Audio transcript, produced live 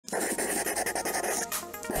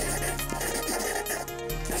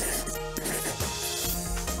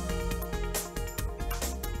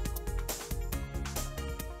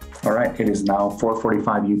All right, it is now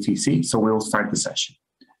 4:45 UTC, so we'll start the session.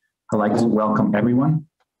 I'd like to welcome everyone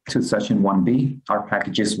to session 1B, our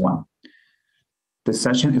packages 1. This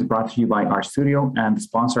session is brought to you by RStudio, and the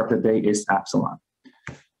sponsor of the day is Epsilon.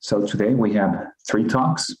 So today we have 3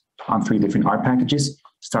 talks on 3 different R packages,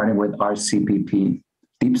 starting with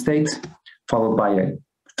RcppDeepState, followed by a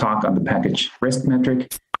talk on the package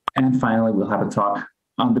riskmetric, and finally we'll have a talk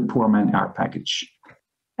on the poorman R package.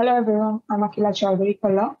 Hello everyone, I'm Akhila Chowdary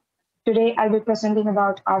Kolla. Today I'll be presenting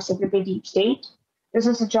about RcppDeepState. This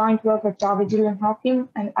is a joint work with Toby Dylan, Hocking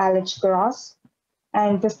and groce,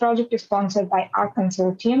 and this project is sponsored by our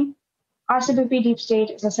consortium.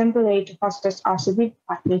 RcppDeepState is a simple way to fuzz-test RCP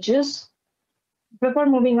packages. Before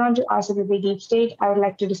moving on to RcppDeepState, I would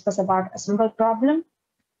like to discuss about a simple problem.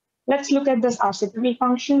 Let's look at this RCP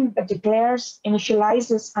function that declares,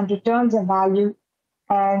 initializes, and returns a value.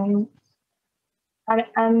 And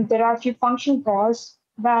there are a few function calls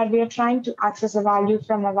where we are trying to access a value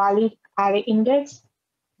from a valid array index,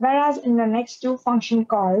 whereas in the next 2 function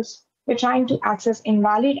calls, we're trying to access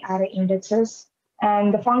invalid array indexes,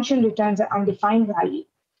 and the function returns an undefined value.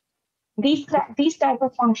 These type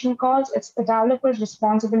of function calls, it's the developer's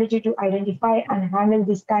responsibility to identify and handle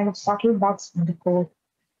these kind of subtle bugs in the code.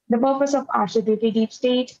 The purpose of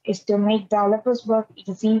RcppDeepState is to make developers' work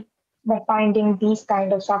easy by finding these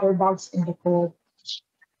kind of subtle bugs in the code.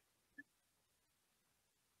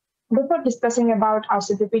 Before discussing about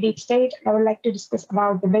RcppDeepState, I would like to discuss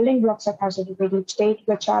about the building blocks of RcppDeepState,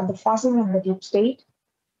 which are the fuzzing and the deep state.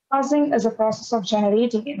 Fuzzing is a process of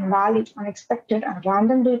generating invalid, unexpected, and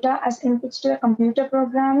random data as inputs to a computer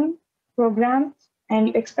program, and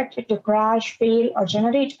you expect it to crash, fail, or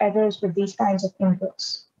generate errors with these kinds of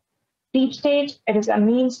inputs. Deep state, it is a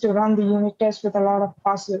means to run the unit test with a lot of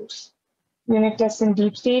fuzzers. Unit tests in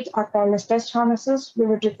deep state are called as test harnesses. We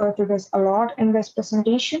would refer to this a lot in this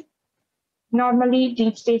presentation. Normally,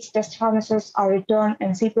 deep state's test harnesses are written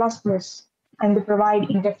in C++, and they provide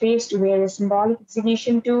interface to various symbolic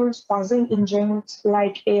execution tools, fuzzing engines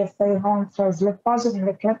like AFL, Hong, fuzz, libfuzzer, and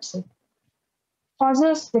eclipse.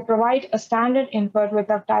 Fuzzers, they provide a standard input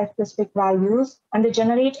without type-specific values, and they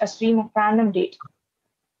generate a stream of random data.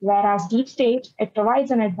 Whereas deep state, it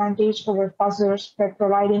provides an advantage over fuzzers by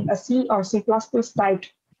providing a C or C++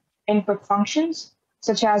 typed input functions,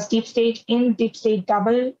 such as deep state in, deep state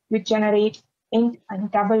double, which generate int and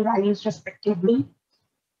double values respectively.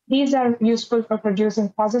 These are useful for producing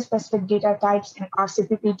fuzz-specific data types in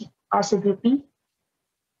RCPP.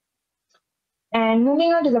 And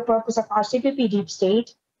moving on to the purpose of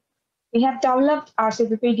RcppDeepState, we have developed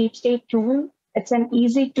RcppDeepState tool. It's an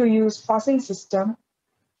easy-to-use fuzzing system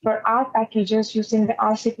for R packages using the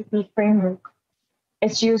RCPP framework.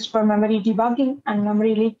 It's used for memory debugging and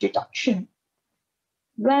memory leak detection.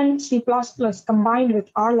 When C++ combined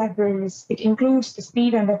with R libraries, it improves the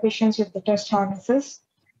speed and efficiency of the test harnesses.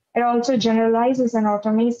 It also generalizes and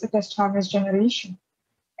automates the test harness generation.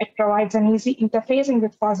 It provides an easy interfacing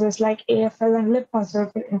with fuzzers like AFL and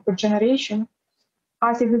libfuzzer for input generation.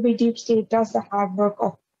 RcppDeepState does the hard work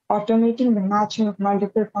of automating the matching of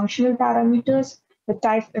multiple functional parameters with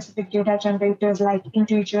type-specific data generators like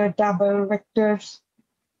integer, double, vectors,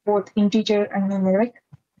 both integer and numeric.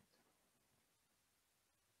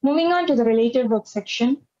 Moving on to the related work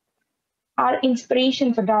section, our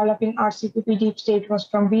inspiration for developing RcppDeepState was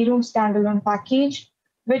from VRoom standalone package,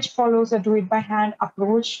 which follows a do-it-by-hand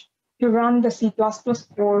approach to run the C++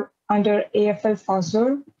 code under AFL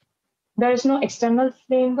fuzzer. There is no external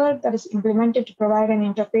framework that is implemented to provide an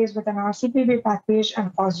interface with an RCPP package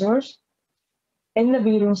and fuzzers in the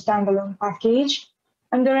VRoom standalone package.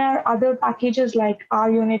 And there are other packages like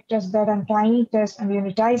RUnit, testbed, and tinytest and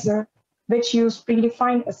unitizer, which use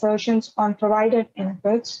predefined assertions on provided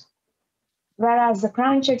inputs, whereas the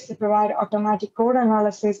cran checks they provide automatic code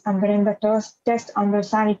analysis and wherein the test under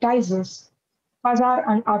sanitizers. Fuzzr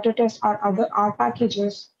and autotest are other R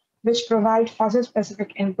packages which provide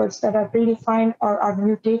fuzzer-specific inputs that are predefined or are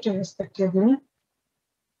mutated respectively.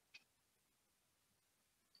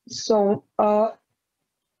 So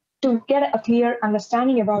to get a clear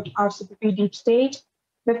understanding about RcppDeepState,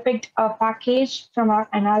 we picked a package from our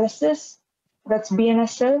analysis, that's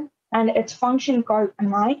BNSL, and its function called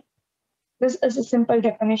ni. This is a simple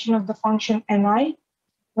definition of the function ni,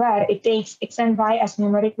 where it takes x and y as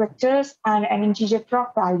numeric vectors and an integer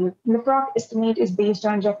proc value. The proc estimate is based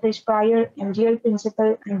on Jeffrey's prior MDL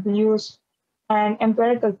principle, and we use an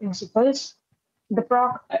empirical principles. The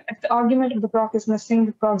proc, if the argument of the proc is missing,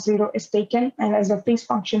 the proc 0 is taken, and as a freeze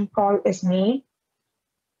function call is made.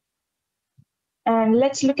 And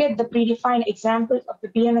let's look at the predefined example of the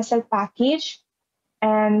BNSL package.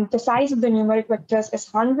 and the size of the numeric vectors is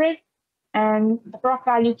 100, and the proc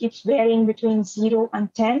value keeps varying between 0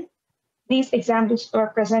 and 10. These examples are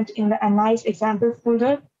present in the nice example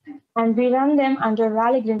folder, and we run them under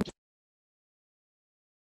Valgrind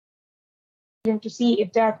to see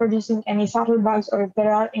if they are producing any subtle bugs or if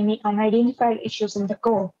there are any unidentified issues in the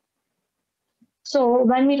code. So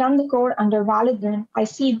when we run the code under Valgrind, I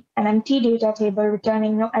see an empty data table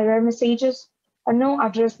returning no error messages or no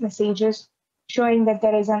address messages, showing that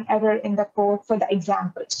there is an error in the code for the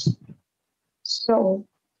examples. So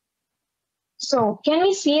can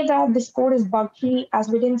we say that this code is bug-free, as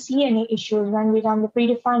we didn't see any issues when we run the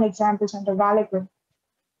predefined examples under Valgrind?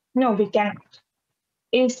 No, we cannot.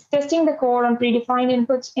 Is testing the code on predefined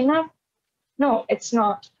inputs enough? No, it's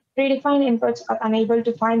not. Predefined inputs are unable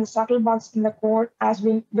to find the subtle bugs in the code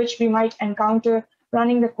which we might encounter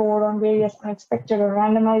running the code on various unexpected or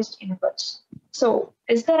randomized inputs. So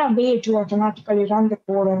is there a way to automatically run the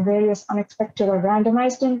code on various unexpected or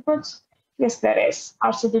randomized inputs? Yes, there is.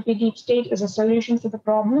 RcppDeepState is a solution for the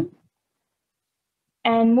problem.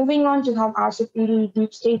 And moving on to how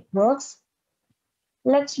RcppDeepState works,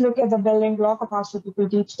 let's look at the building block of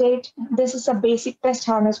RcppDeepState. This is a basic test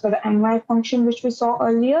harness for the my function, which we saw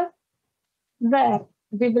earlier, where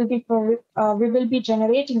we will be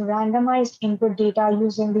generating randomized input data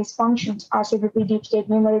using these functions, RcppDeepState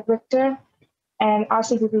numeric vector and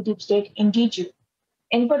RcppDeepState integer.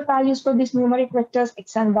 Input values for these numeric vectors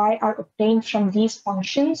x and y are obtained from these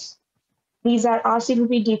functions. These are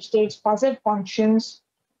RcppDeepState's fuzz functions,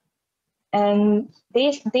 and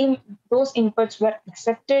those inputs were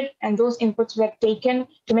accepted and those inputs were taken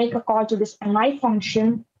to make a call to this mi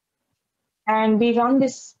function. And we run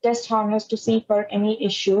this test harness to see for any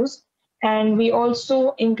issues. And we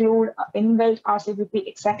also include an inbuilt RCPP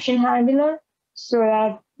exception handler so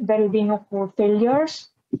that there will be no code failures.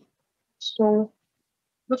 So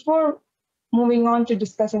before moving on to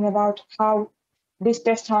discussing about how this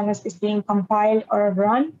test harness is being compiled or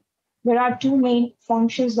run, there are two main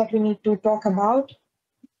functions that we need to talk about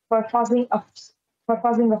for fuzzing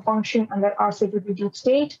a function under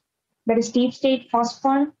RcppDeepState. That is deepstate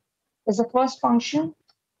fuzzFun is the first function.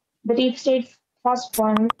 The deepstate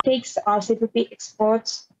fuzzFun takes the RCPP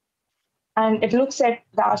exports and it looks at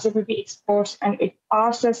the RCPP exports and it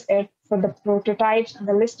parses it for the prototypes and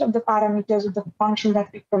the list of the parameters of the function that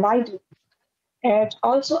we provided. It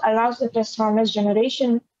also allows the test harness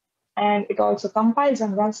generation, and it also compiles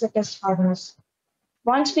and runs the test harness.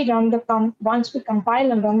 Once we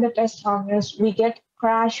compile and run the test harness, we get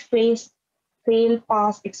crash, fail,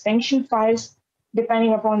 pass extension files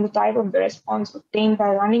depending upon the type of the response obtained by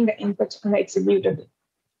running the inputs on the executable.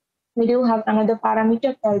 We do have another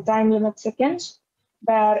parameter called time limit seconds,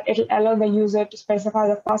 where it'll allow the user to specify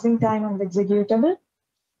the passing time on the executable.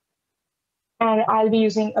 And I'll be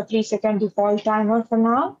using a 3-second default timer for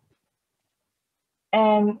now.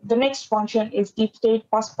 And the next function is deepstate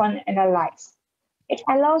fuzzFun analyze. It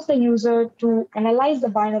allows the user to analyze the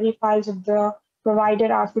binary files of the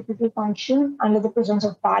provided RCPP function under the presence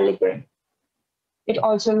of Valgrind. It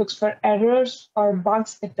also looks for errors or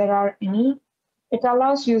bugs if there are any. It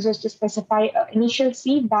allows users to specify an initial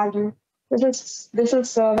seed value. This will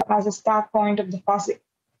serve as a start point of the fuzzing.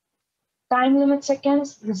 Time limit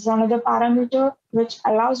seconds, this is another parameter which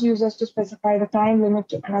allows users to specify the time limit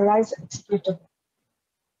to analyze the executable.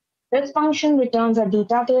 This function returns a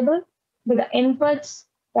data table with the inputs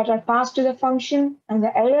that are passed to the function and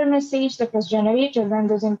the error message that was generated when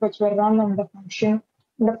those inputs were run on the function,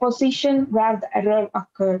 and the position where the error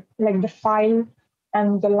occurred, like the file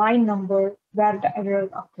and the line number where the error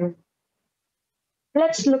occurred.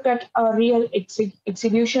 Let's look at a real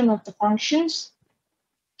execution of the functions.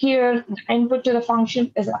 Here, the input to the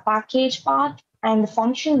function is a package path and the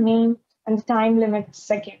function name and the time limit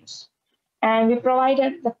seconds. And we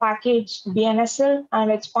provided the package BNSL and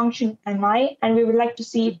its function mi, and we would like to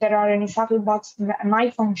see if there are any subtle bugs in the mi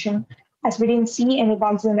function. As we didn't see any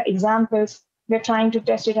bugs in the examples, we're trying to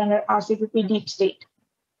test it under RcppDeepState.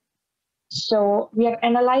 So we are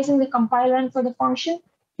analyzing the compile run for the function.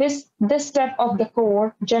 This step of the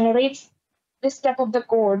code generates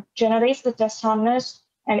the test harness,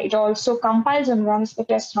 and it also compiles and runs the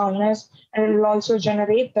test harness, and it will also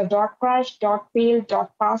generate the .crash, .fail,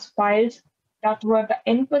 .pass files that were the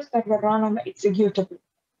inputs that were run on the executable.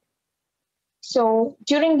 So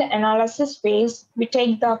during the analysis phase, we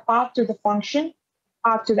take the path to the function,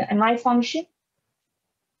 path to the mi function,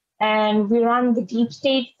 and we run the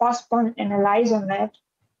deepstate fuzzFun analyze on it,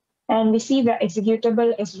 and we see the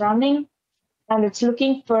executable is running, and it's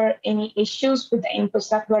looking for any issues with the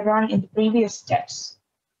inputs that were run in the previous steps.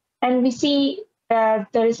 And we see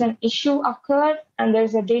that there is an issue occurred and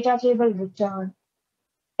there's a data table returned.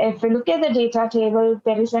 If we look at the data table,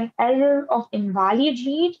 there is an error of invalid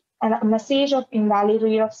read and a message of invalid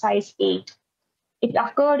read of size 8. It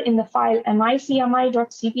occurred in the file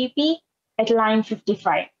micmi.cpp at line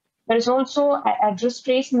 55. There is also an address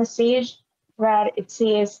trace message where it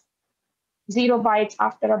says 0 bytes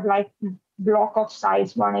after a block of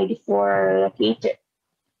size 184 located.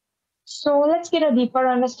 So let's get a deeper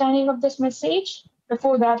understanding of this message.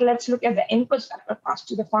 Before that, let's look at the inputs that were passed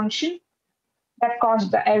to the function that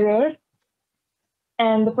caused the error.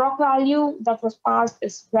 And the proc value that was passed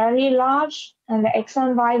is very large, and the x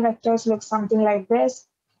and y vectors look something like this.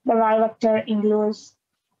 The y vector includes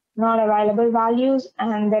not available values,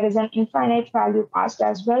 and there is an infinite value passed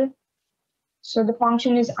as well. So the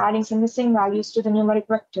function is adding some missing values to the numeric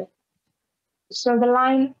vector. So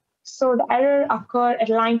the error occurred at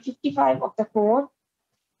line 55 of the code,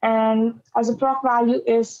 and as the proc value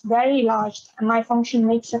is very large, my function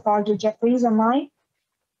makes a call to Jeffrey's MI,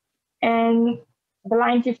 and the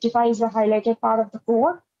line 55 is the highlighted part of the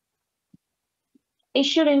code. It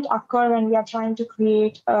shouldn't occur when we are trying to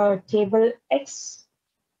create a table X,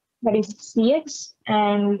 that is CX,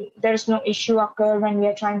 and there's no issue occur when we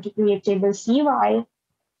are trying to create table CY,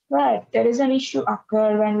 but there is an issue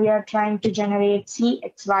occur when we are trying to generate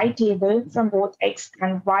CXY table from both X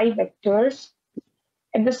and Y vectors.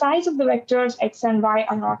 If the size of the vectors X and Y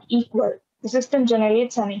are not equal, the system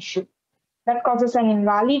generates an issue that causes an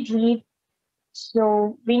invalid read.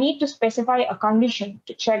 So we need to specify a condition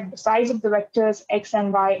to check the size of the vectors X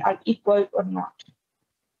and Y are equal or not.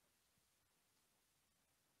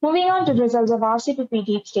 Moving on to the results of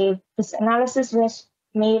RcppDeepState, this analysis was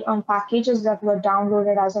made on packages that were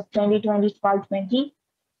downloaded as of 2020-12-20.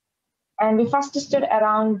 And we first tested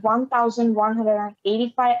around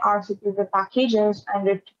 1,185 Rcpp packages, and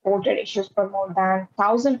it reported issues for more than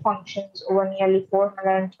 1,000 functions over nearly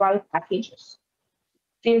 412 packages.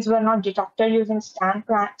 Fails were not detected using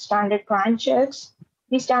standard cran checks.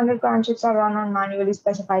 These standard cran checks are run on manually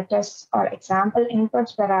specified tests or example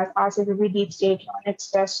inputs, whereas RcppDeepState run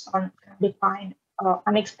its tests on defined,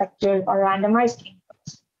 unexpected, or randomized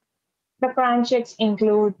inputs. The cran checks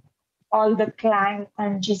include all the Clang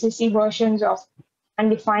and GCC versions of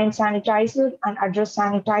undefined sanitizer and address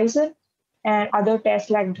sanitizer, and other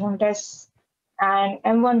tests like drone tests and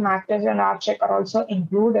M1 MAC test and RCheck are also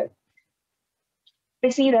included. We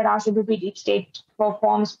see that RcppDeepState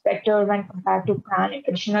performs better when compared to Cran and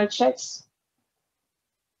additional checks.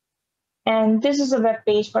 And this is a web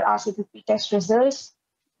page for RCpp test results.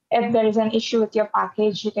 If there is an issue with your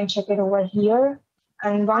package, you can check it over here.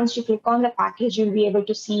 And once you click on the package, you'll be able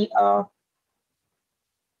to see a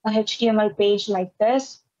HTML page like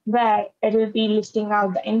this, where it will be listing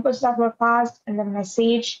out the inputs that were passed and the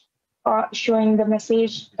message, showing the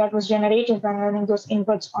message that was generated when running those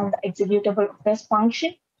inputs on the executable of this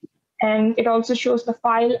function. And it also shows the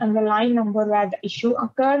file and the line number where the issue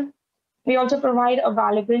occurred. We also provide a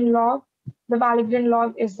Valgrind log. The Valgrind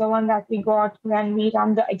log is the one that we got when we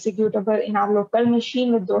run the executable in our local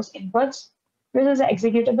machine with those inputs. This is an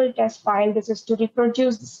executable test file. This is to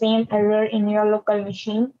reproduce the same error in your local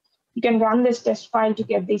machine. You can run this test file to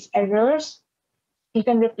get these errors. You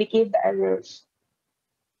can replicate the errors.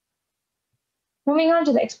 Moving on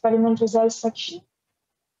to the experiment results section.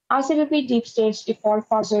 RcppDeepState's default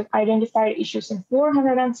fuzzer identified issues in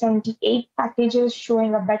 478 packages,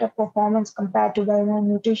 showing a better performance compared to well-known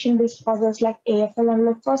mutation-based fuzzers like AFL and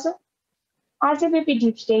libfuzzer.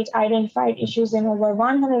 RcppDeepState identified issues in over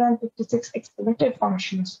 156 exploited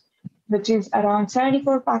functions, which is around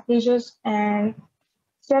 74 packages, and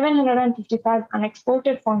 755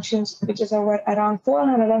 unexported functions, which is over around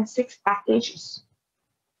 406 packages.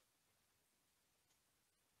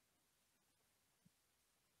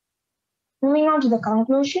 Moving on to the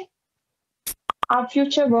conclusion. Our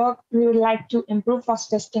future work, we would like to improve fuzz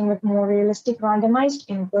testing with more realistic randomized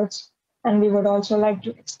inputs, and we would also like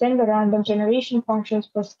to extend the random generation functions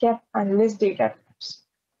for skep and list data types.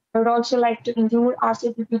 We would also like to include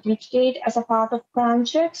RcppDeepState as a part of cran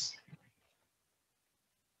checks.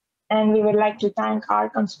 And we would like to thank our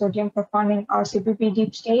consortium for funding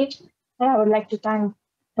RcppDeepState. And I would like to thank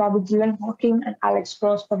Toby Dylan, Hocking, and Alex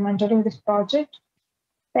Groce for mentoring this project.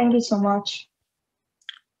 Thank you so much.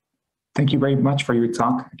 Thank you very much for your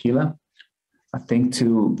talk, Akhila. I think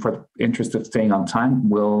for the interest of staying on time,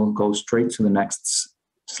 we'll go straight to the next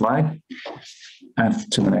slide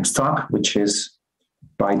and to the next talk, which is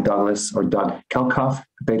by Doug Kelkoff,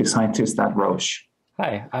 data scientist at Roche.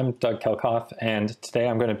 Hi, I'm Doug Kelkoff, and today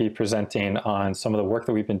I'm going to be presenting on some of the work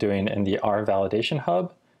that we've been doing in the R Validation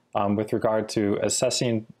Hub with regard to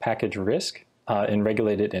assessing package risk in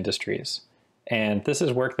regulated industries. And this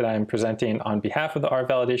is work that I'm presenting on behalf of the R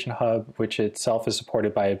Validation Hub, which itself is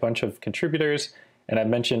supported by a bunch of contributors. And I've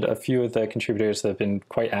mentioned a few of the contributors that have been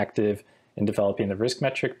quite active in developing the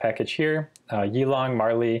riskmetric package here: Yilong,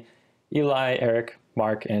 Marley, Eli, Eric,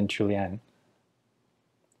 Mark, and Julianne.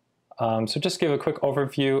 So just give a quick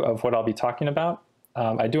overview of what I'll be talking about.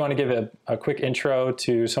 I do want to give a quick intro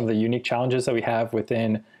to some of the unique challenges that we have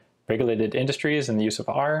within regulated industries and the use of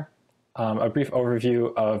R, a brief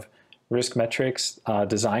overview of riskmetric's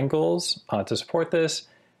design goals to support this.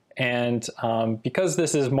 And because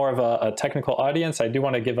this is more of a technical audience, I do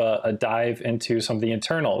want to give a dive into some of the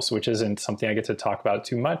internals, which isn't something I get to talk about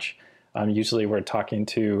too much. Usually we're talking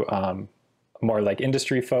to more like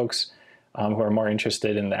industry folks who are more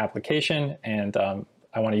interested in the application. And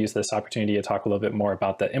I want to use this opportunity to talk a little bit more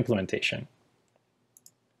about the implementation.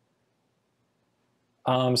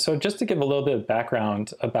 So just to give a little bit of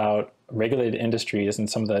background about regulated industries and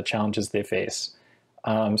some of the challenges they face.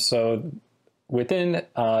 So within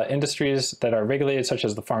industries that are regulated, such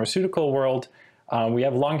as the pharmaceutical world, we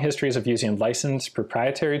have long histories of using licensed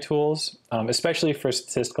proprietary tools, especially for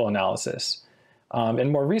statistical analysis.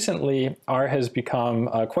 And more recently, R has become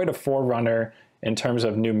quite a forerunner in terms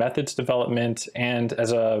of new methods development and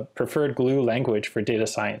as a preferred glue language for data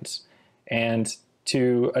science. And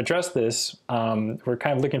to address this, we're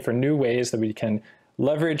kind of looking for new ways that we can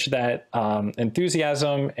leverage that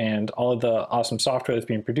enthusiasm and all of the awesome software that's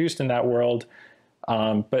being produced in that world.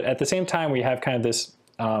 But at the same time, we have kind of this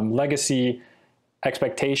legacy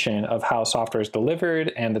expectation of how software is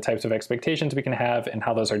delivered and the types of expectations we can have and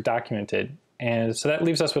how those are documented. And so that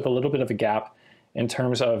leaves us with a little bit of a gap in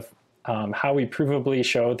terms of how we provably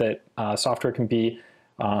show that software can be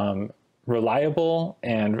reliable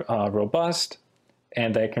and robust,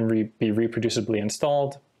 and that it can be reproducibly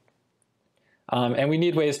installed. And we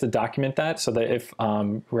need ways to document that so that if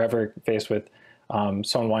we're ever faced with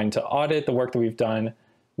someone wanting to audit the work that we've done,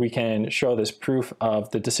 we can show this proof of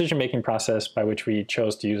the decision-making process by which we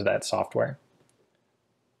chose to use that software.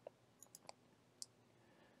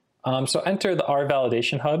 So enter the R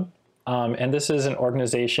Validation Hub. And this is an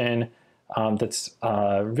organization that's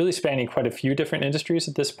really spanning quite a few different industries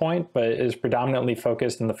at this point, but is predominantly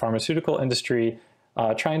focused in the pharmaceutical industry,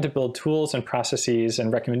 trying to build tools and processes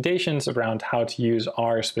and recommendations around how to use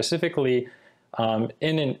R specifically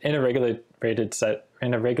in a regulated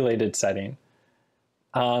setting.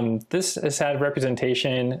 This has had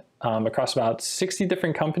representation across about 60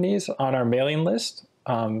 different companies on our mailing list,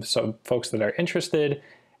 so folks that are interested,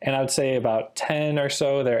 and I would say about 10 or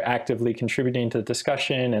so that are actively contributing to the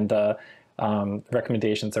discussion and the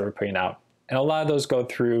recommendations that we're putting out. And a lot of those go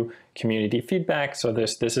through community feedback, so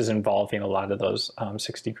this is involving a lot of those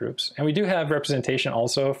 60 groups. And we do have representation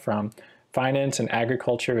also from finance and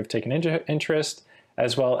agriculture who've taken interest,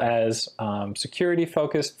 as well as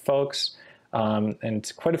security-focused folks,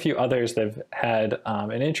 and quite a few others that have had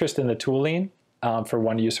an interest in the tooling for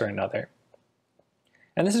one use or another.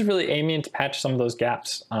 And this is really aiming to patch some of those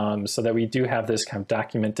gaps so that we do have this kind of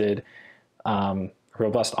documented,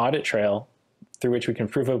 robust audit trail through which we can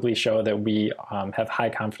provably show that we have high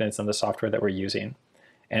confidence in the software that we're using.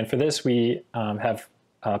 And for this, we have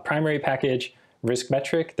a primary package,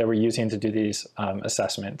 riskmetric, that we're using to do these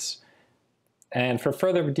assessments. And for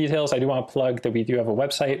further details, I do want to plug that we do have a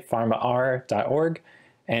website, pharmar.org,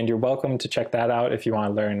 and you're welcome to check that out if you want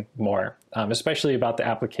to learn more, especially about the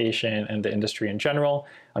application and the industry in general,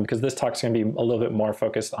 because this talk is going to be a little bit more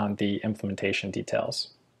focused on the implementation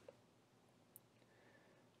details.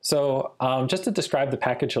 So just to describe the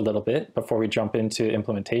package a little bit before we jump into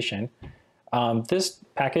implementation, this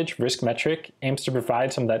package, riskmetric, aims to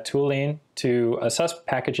provide some of that tooling to assess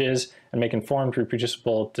packages and make informed,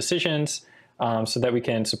 reproducible decisions so that we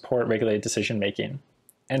can support regulated decision making.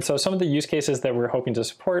 And so some of the use cases that we're hoping to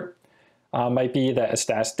support might be that a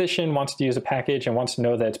statistician wants to use a package and wants to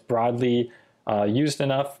know that it's broadly used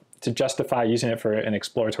enough to justify using it for an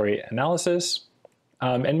exploratory analysis.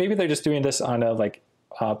 And maybe they're just doing this on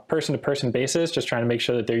a person-to-person basis, just trying to make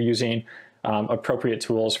sure that they're using appropriate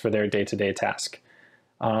tools for their day-to-day task.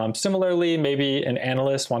 Similarly, maybe an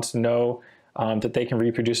analyst wants to know that they can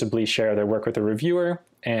reproducibly share their work with a reviewer.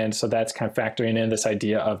 And so that's kind of factoring in this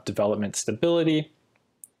idea of development stability.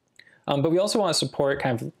 But we also want to support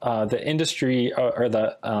kind of the industry or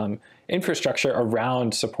the infrastructure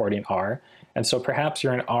around supporting R. And so perhaps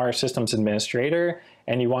you're an R systems administrator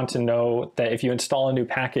and you want to know that if you install a new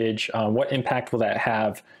package, what impact will that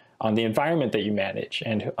have on the environment that you manage,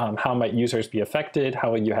 and how might users be affected?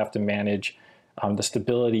 How will you have to manage the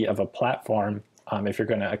stability of a platform if you're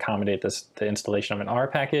going to accommodate the installation of an R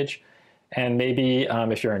package? And maybe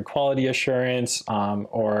if you're in quality assurance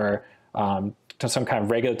or to some kind of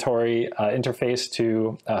regulatory interface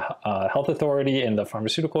to a health authority in the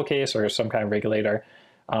pharmaceutical case or some kind of regulator,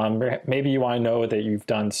 maybe you want to know that you've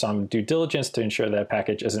done some due diligence to ensure that a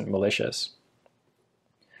package isn't malicious.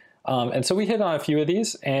 And so we hit on a few of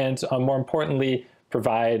these, and more importantly,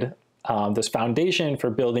 provide this foundation for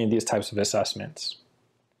building these types of assessments.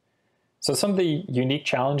 So some of the unique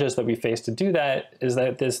challenges that we face to do that is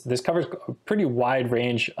that this covers a pretty wide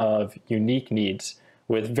range of unique needs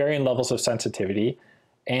with varying levels of sensitivity,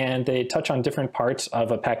 and they touch on different parts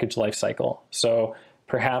of a package lifecycle. So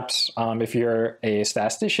perhaps if you're a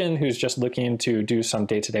statistician who's just looking to do some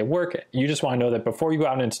day-to-day work, you just want to know that before you go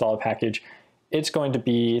out and install a package, it's going to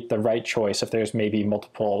be the right choice if there's maybe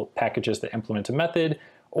multiple packages that implement a method,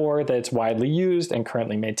 or that it's widely used and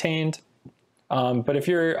currently maintained. But if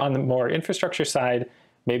you're on the more infrastructure side,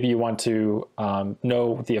 maybe you want to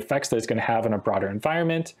know the effects that it's going to have on a broader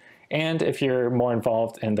environment. And if you're more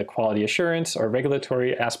involved in the quality assurance or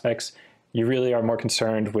regulatory aspects, you really are more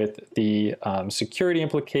concerned with the security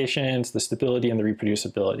implications, the stability, and the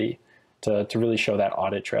reproducibility to really show that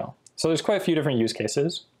audit trail. So there's quite a few different use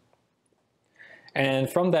cases. And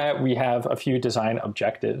from that, we have a few design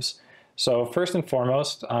objectives. So first and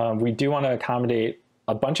foremost, we do want to accommodate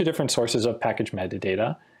a bunch of different sources of package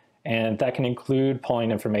metadata, and that can include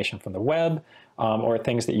pulling information from the web or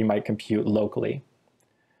things that you might compute locally.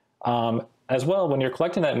 As well, when you're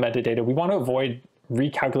collecting that metadata, we want to avoid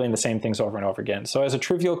recalculating the same things over and over again. So as a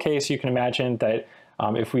trivial case, you can imagine that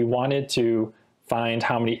if we wanted to find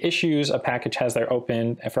how many issues a package has there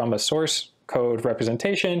open from a source code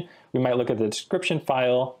representation, we might look at the description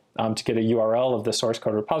file to get a URL of the source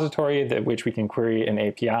code repository, which we can query an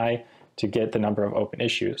API to get the number of open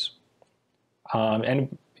issues.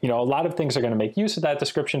 And a lot of things are going to make use of that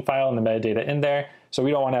description file and the metadata in there, so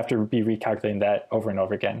we don't want to have to be recalculating that over and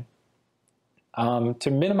over again.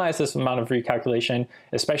 To minimize this amount of recalculation,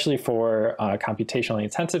 especially for computationally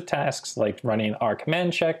intensive tasks like running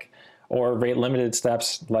rcppDeepState or rate-limited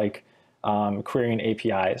steps like querying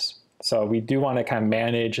APIs. So we do want to kind of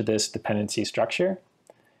manage this dependency structure.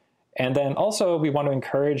 And then also we want to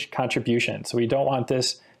encourage contribution. So we don't want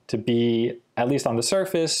this to be, at least on the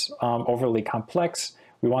surface, overly complex.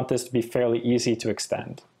 We want this to be fairly easy to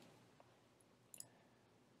extend.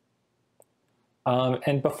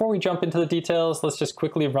 And before we jump into the details, let's just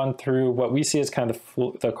quickly run through what we see as kind of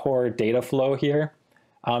the core data flow here.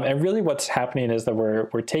 And really what's happening is that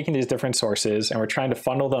we're taking these different sources and we're trying to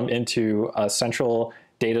funnel them into a central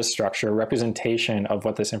data structure representation of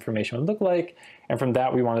what this information would look like. And from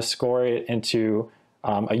that, we want to score it into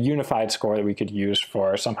a unified score that we could use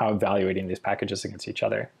for somehow evaluating these packages against each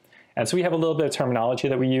other. And so we have a little bit of terminology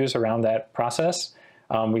that we use around that process.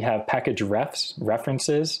 We have package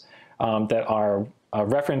references that are a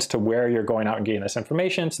reference to where you're going out and getting this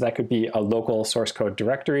information. So that could be a local source code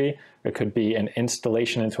directory, it could be an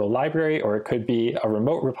installation into a library, or it could be a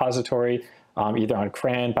remote repository, either on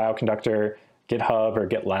CRAN, Bioconductor, GitHub, or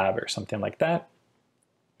GitLab, or something like that.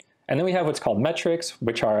 And then we have what's called metrics,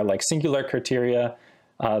 which are like singular criteria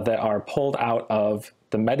that are pulled out of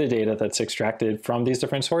the metadata that's extracted from these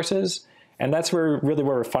different sources. And that's really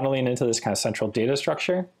where we're funneling into this kind of central data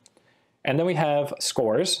structure. And then we have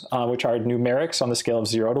scores, which are numerics on the scale of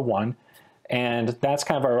 0 to 1. And that's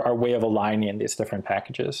kind of our way of aligning these different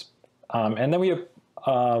packages. And then we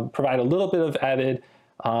provide a little bit of added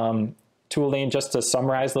tooling just to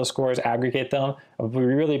summarize those scores, aggregate them. We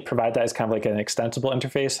really provide that as kind of like an extensible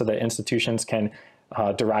interface so that institutions can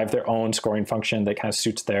derive their own scoring function that kind of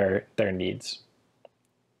suits their needs.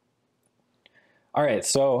 All right,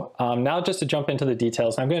 so now just to jump into the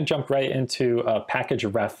details, I'm going to jump right into a package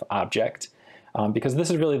ref object because this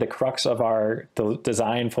is really the crux of our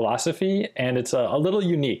design philosophy, and it's a little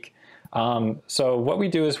unique. So what we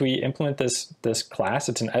do is we implement this class.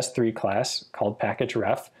 It's an S3 class called package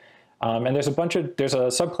ref, and there's a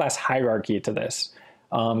subclass hierarchy to this.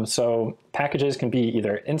 So packages can be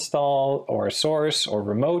either install or source or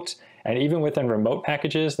remote, and even within remote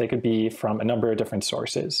packages, they could be from a number of different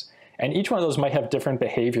sources. And each one of those might have different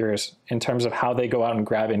behaviors in terms of how they go out and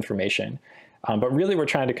grab information. But really, we're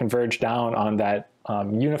trying to converge down on that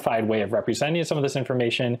unified way of representing some of this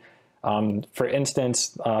information. For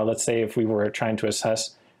instance, let's say if we were trying to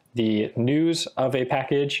assess the news of a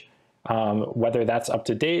package, whether that's up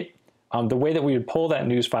to date, the way that we would pull that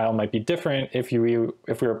news file might be different if we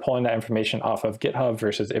were pulling that information off of GitHub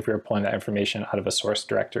versus if we were pulling that information out of a source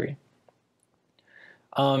directory.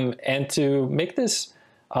 And to make this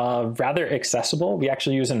rather accessible, we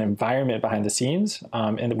actually use an environment behind the scenes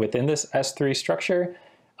and within this S3 structure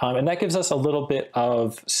And that gives us a little bit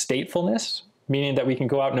of statefulness, meaning that we can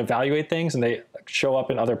go out and evaluate things and they show up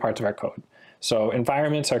in other parts of our code. So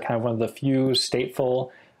environments are kind of one of the few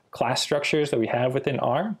stateful class structures that we have within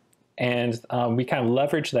R. And we kind of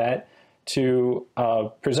leverage that to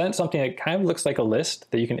present something that kind of looks like a list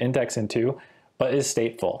that you can index into, but is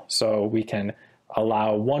stateful. So we can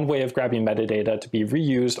allow one way of grabbing metadata to be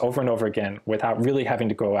reused over and over again without really having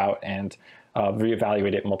to go out and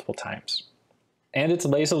reevaluate it multiple times. And it's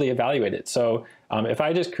lazily evaluated. So if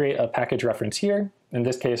I just create a package reference here, in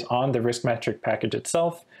this case on the riskmetric package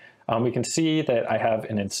itself, we can see that I have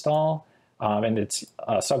an install and it's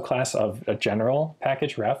a subclass of a general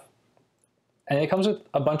package ref. And it comes with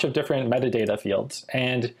a bunch of different metadata fields.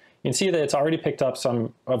 And you can see that it's already picked up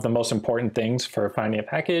some of the most important things for finding a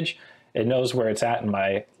package. It knows where it's at in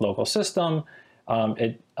my local system.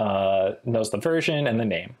 It knows the version and the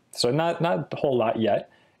name. So not a whole lot yet.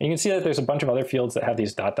 And you can see that there's a bunch of other fields that have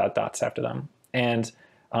these ... dots after them. And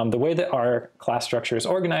the way that our class structure is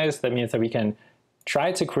organized, that means that we can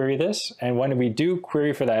try to query this. And when we do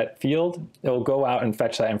query for that field, it will go out and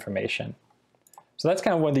fetch that information. So that's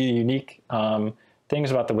kind of one of the unique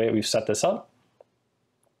things about the way we've set this up.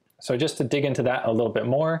 So just to dig into that a little bit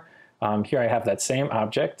more, here I have that same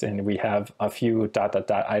object and we have a few ...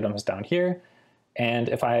 items down here. And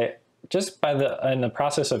if I just in the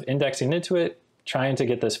process of indexing into it, trying to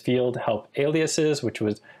get this field help aliases, which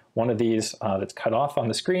was one of these that's cut off on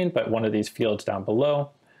the screen, but one of these fields down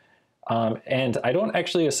below. And I don't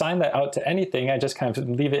actually assign that out to anything. I just kind of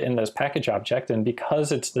leave it in this package object. And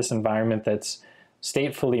because it's this environment that's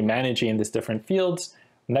statefully managing these different fields,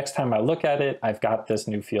 next time I look at it, I've got this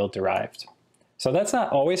new field derived. So that's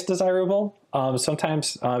not always desirable.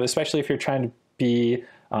 Sometimes, especially if you're trying to be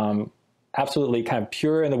absolutely kind of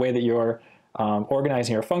pure in the way that you're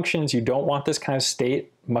organizing your functions, you don't want this kind of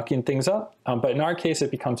state mucking things up. But in our case,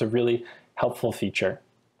 it becomes a really helpful feature.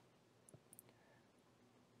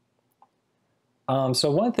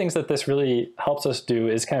 So one of the things that this really helps us do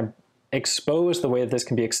is kind of expose the way that this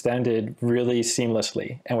can be extended really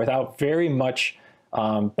seamlessly and without very much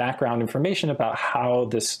background information about how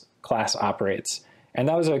this class operates. And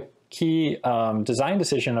that was a key design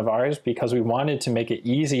decision of ours because we wanted to make it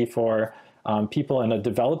easy for people in a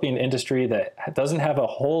developing industry that doesn't have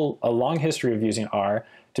a long history of using R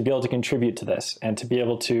to be able to contribute to this and to be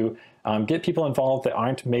able to get people involved that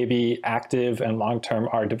aren't maybe active and long-term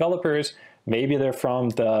R developers. Maybe they're from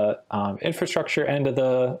the infrastructure end of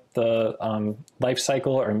the life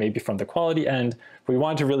cycle, or maybe from the quality end. We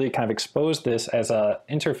want to really kind of expose this as an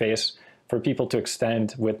interface for people to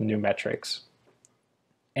extend with new metrics.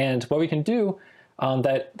 And what we can do,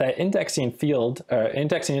 that indexing field, or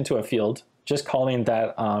indexing into a field, just calling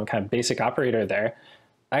that kind of basic operator there,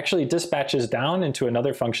 actually dispatches down into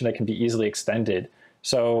another function that can be easily extended.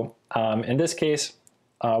 So in this case,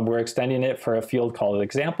 we're extending it for a field called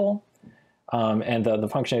example. And the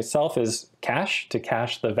function itself is cache, to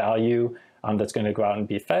cache the value that's going to go out and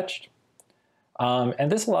be fetched.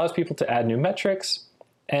 And this allows people to add new metrics.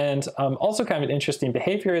 And also kind of an interesting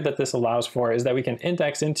behavior that this allows for is that we can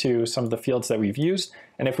index into some of the fields that we've used.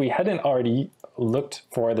 And if we hadn't already looked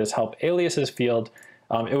for this help aliases field,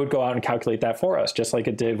 it would go out and calculate that for us, just like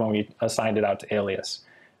it did when we assigned it out to alias.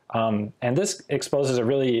 And this exposes a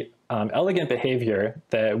really elegant behavior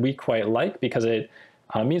that we quite like because it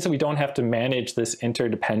means that we don't have to manage this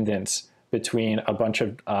interdependence between a bunch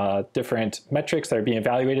of different metrics that are being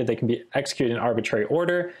evaluated. They can be executed in arbitrary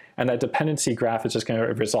order, and that dependency graph is just going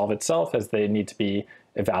to resolve itself as they need to be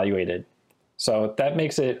evaluated. So that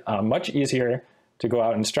makes it much easier to go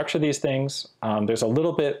out and structure these things. There's a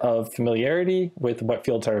little bit of familiarity with what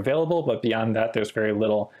fields are available, but beyond that, there's very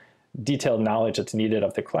little detailed knowledge that's needed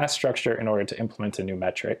of the class structure in order to implement a new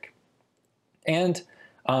metric. And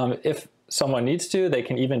if someone needs to, they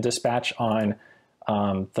can even dispatch on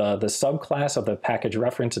the subclass of the package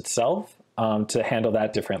reference itself to handle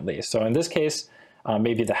that differently. So in this case,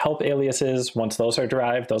 maybe the help aliases, once those are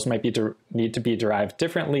derived, those might need to be derived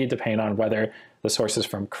differently depending on whether the source is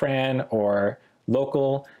from CRAN or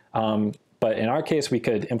local. But in our case, we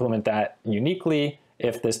could implement that uniquely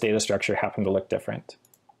if this data structure happened to look different.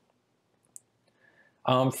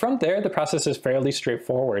 From there, the process is fairly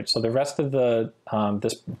straightforward. So the rest of the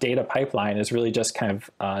this data pipeline is really just kind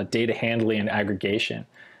of data handling and aggregation.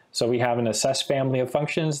 So we have an assess family of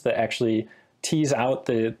functions that actually tease out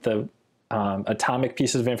the atomic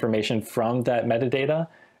pieces of information from that metadata,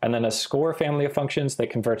 and then a score family of functions that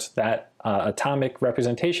converts that atomic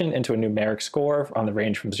representation into a numeric score on the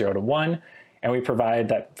range from 0 to 1. And we provide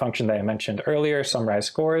that function that I mentioned earlier, summarize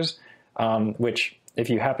scores, which if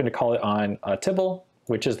you happen to call it on Tibble,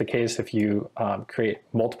 which is the case if you create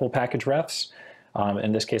multiple package refs,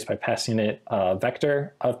 in this case by passing it a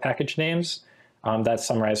vector of package names, that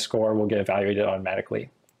summarized score will get evaluated automatically.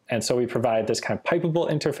 And so we provide this kind of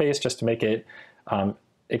pipeable interface just to make it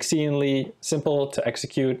exceedingly simple to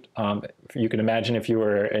execute. You can imagine if you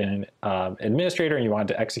were an administrator and you wanted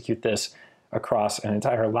to execute this across an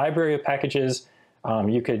entire library of packages,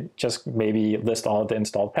 you could just maybe list all of the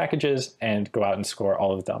installed packages and go out and score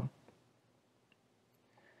all of them.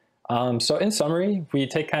 So in summary, we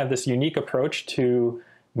take kind of this unique approach to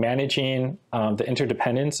managing the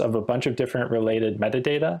interdependence of a bunch of different related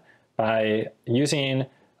metadata by using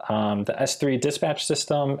the S3 dispatch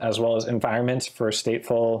system as well as environments for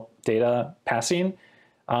stateful data passing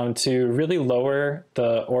to really lower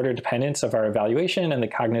the order dependence of our evaluation and the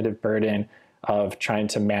cognitive burden of trying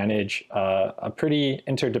to manage a pretty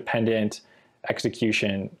interdependent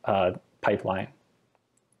execution pipeline.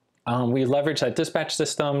 We leverage that dispatch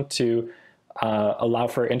system to allow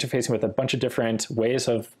for interfacing with a bunch of different ways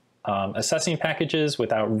of assessing packages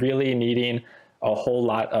without really needing a whole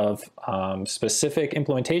lot of specific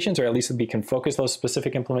implementations, or at least we can focus those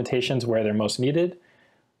specific implementations where they're most needed.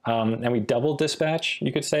 And we double dispatch,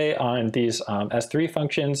 you could say, on these S3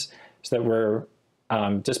 functions so that we're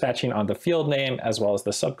dispatching on the field name as well as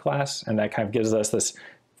the subclass. And that kind of gives us this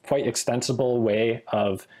quite extensible way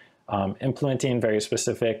of implementing very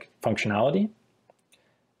specific functionality.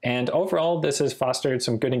 And overall, this has fostered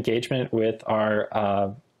some good engagement with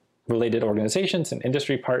our related organizations and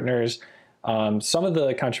industry partners. Some of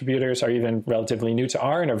the contributors are even relatively new to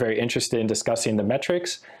R and are very interested in discussing the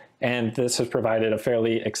metrics. And this has provided a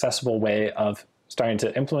fairly accessible way of starting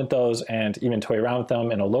to implement those and even toy around with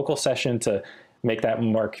them in a local session to make that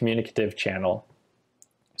more communicative channel.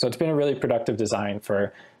 So it's been a really productive design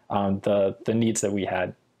for the needs that we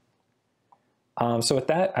had. So with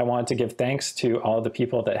that, I want to give thanks to all the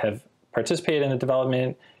people that have participated in the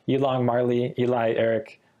development: Yilong, Marley, Eli,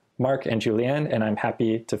 Eric, Mark, and Julianne, and I'm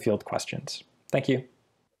happy to field questions. Thank you.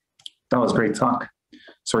 That was a great talk.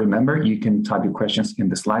 So remember, you can type your questions in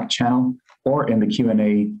the Slack channel or in the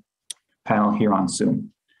Q&A panel here on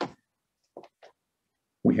Zoom.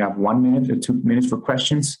 We have 1 minute or 2 minutes for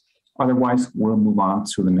questions. Otherwise, we'll move on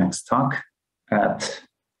to the next talk at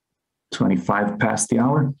 25 past the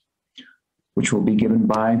hour, which will be given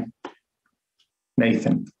by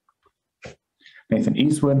Nathan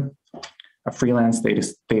Eastwood, a freelance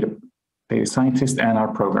data scientist and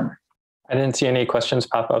our programmer. I didn't see any questions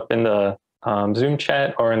pop up in the Zoom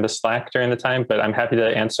chat or in the Slack during the time, but I'm happy to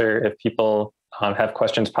answer if people have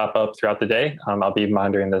questions pop up throughout the day. I'll be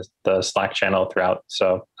monitoring the Slack channel throughout,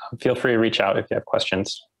 so feel free to reach out if you have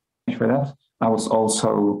questions. Thank you for that. I was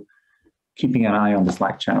also keeping an eye on the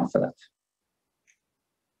Slack channel for that.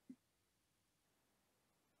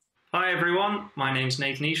 Hi everyone, my name's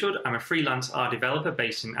Nathan Eastwood. I'm a freelance R developer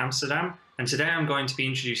based in Amsterdam, and today I'm going to be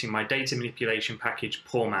introducing my data manipulation package,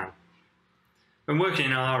 Poorman. When working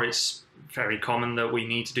in R, it's very common that we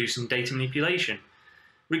need to do some data manipulation,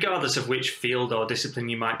 regardless of which field or discipline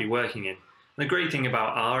you might be working in. And the great thing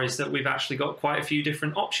about R is that we've actually got quite a few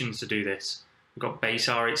different options to do this. We've got base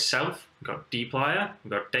R itself, we've got dplyr,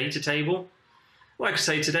 we've got data table. Like I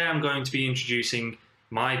say, today I'm going to be introducing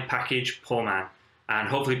my package, Poorman. And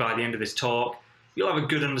hopefully by the end of this talk, you'll have a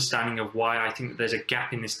good understanding of why I think that there's a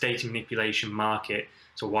gap in this data manipulation market,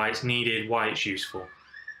 so why it's needed, why it's useful.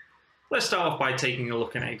 Let's start off by taking a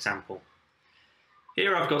look at an example.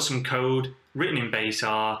 Here I've got some code written in base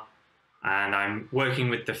R, and I'm working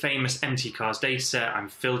with the famous empty cars dataset. I'm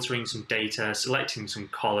filtering some data, selecting some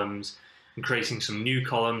columns, and creating some new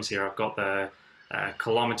columns. Here I've got the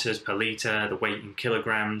kilometers per litre, the weight in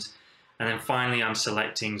kilograms, and then finally I'm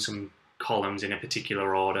selecting some columns in a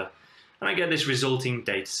particular order, and I get this resulting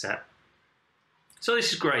data set. So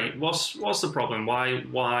this is great. What's the problem?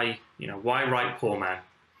 Why write Poorman?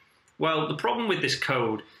 Well, the problem with this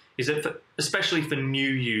code is that especially for new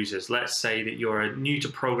users, let's say that you're new to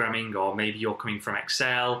programming, or maybe you're coming from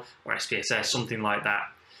Excel or SPSS, something like that.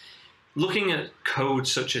 Looking at code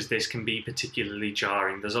such as this can be particularly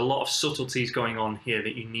jarring. There's a lot of subtleties going on here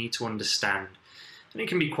that you need to understand, and it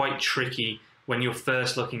can be quite tricky when you're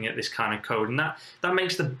first looking at this kind of code, and that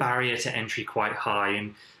makes the barrier to entry quite high,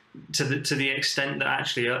 and to the extent that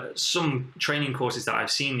actually some training courses that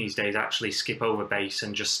I've seen these days actually skip over base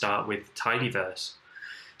and just start with tidyverse.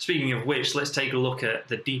 Speaking of which, let's take a look at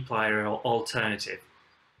the dplyr alternative,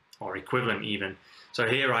 or equivalent even. So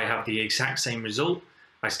here I have the exact same result.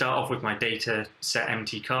 I start off with my data set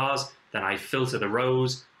empty cars, then I filter the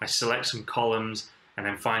rows, I select some columns, and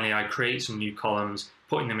then finally I create some new columns,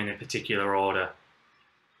 putting them in a particular order.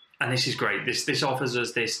 And this is great. This offers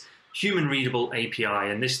us this human readable API.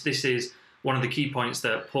 And this is one of the key points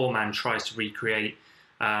that Poorman tries to recreate.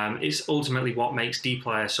 It's ultimately what makes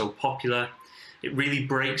dplyr so popular. It really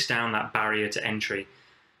breaks down that barrier to entry,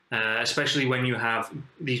 especially when you have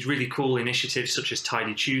these really cool initiatives such as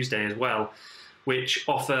Tidy Tuesday as well, which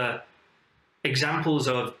offer examples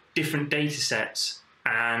of different data sets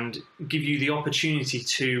and give you the opportunity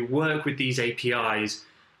to work with these APIs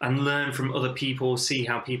and learn from other people, see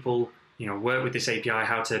how people work with this API,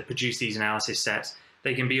 how to produce these analysis sets.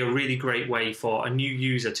 They can be a really great way for a new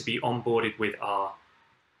user to be onboarded with R.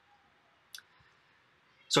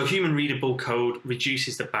 So human readable code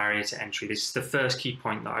reduces the barrier to entry. This is the first key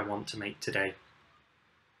point that I want to make today.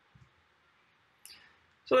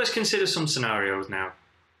 So let's consider some scenarios now.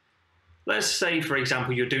 Let's say, for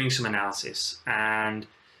example, you're doing some analysis and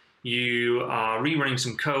you are rerunning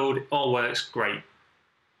some code, all works great. A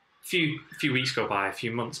few weeks go by, a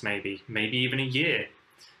few months maybe even a year.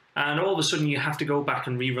 And all of a sudden you have to go back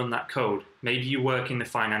and rerun that code. Maybe you work in the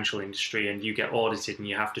financial industry and you get audited and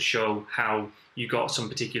you have to show how you got some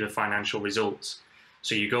particular financial results.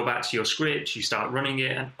 So you go back to your script, you start running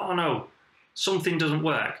it, and oh no, something doesn't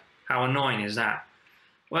work. How annoying is that?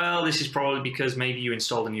 Well, this is probably because maybe you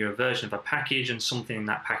installed a newer version of a package and something in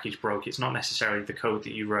that package broke. It's not necessarily the code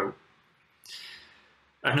that you wrote.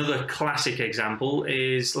 Another classic example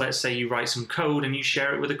is, let's say you write some code and you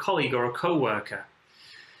share it with a colleague or a co-worker.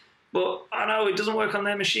 But I know it doesn't work on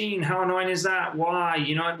their machine. How annoying is that? Why?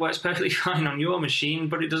 It works perfectly fine on your machine,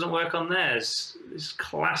 but it doesn't work on theirs. It's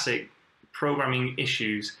classic programming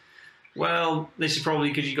issues. Well, this is probably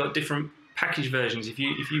because you've got different package versions. If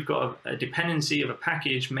you've got a dependency of a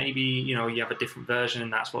package, maybe you have a different version,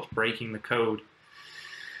 and that's what's breaking the code.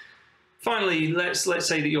 Finally, let's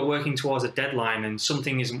say that you're working towards a deadline and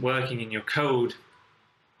something isn't working in your code.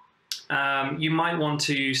 You might want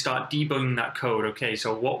to start debugging that code. Okay,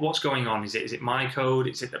 so what's going on? Is it my code?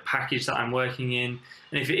 Is it the package that I'm working in?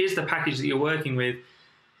 And if it is the package that you're working with,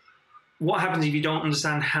 what happens if you don't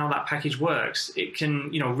understand how that package works? It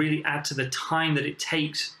can really add to the time that it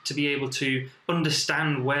takes to be able to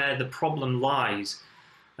understand where the problem lies.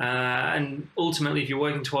 And ultimately, if you're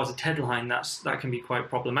working towards a deadline, that can be quite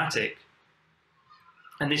problematic.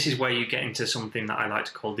 And this is where you get into something that I like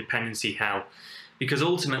to call dependency hell. Because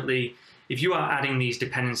ultimately, if you are adding these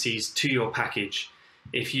dependencies to your package,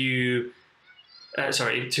 to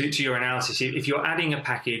your analysis, if you're adding a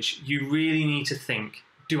package, you really need to think,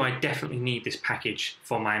 do I definitely need this package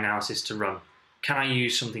for my analysis to run? Can I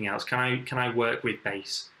use something else? Can I work with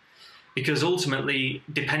base? Because ultimately,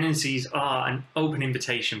 dependencies are an open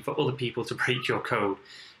invitation for other people to break your code.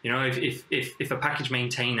 If a package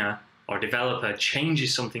maintainer or developer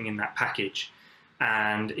changes something in that package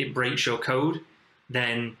and it breaks your code,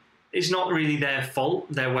 then it's not really their fault.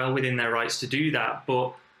 They're well within their rights to do that,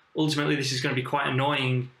 but ultimately this is going to be quite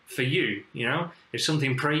annoying for you. If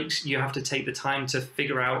something breaks, you have to take the time to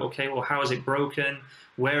figure out, okay, well, how is it broken?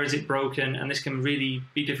 Where is it broken? And this can really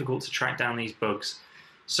be difficult to track down these bugs.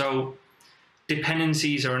 So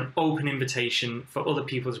dependencies are an open invitation for other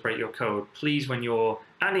people to break your code. Please, when you're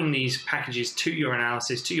adding these packages to your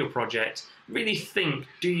analysis, to your project, really think,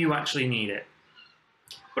 do you actually need it?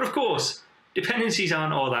 But of course, dependencies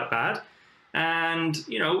aren't all that bad. And,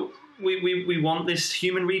 we want this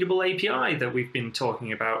human readable API that we've been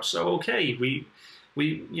talking about. So, okay,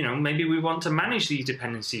 maybe we want to manage these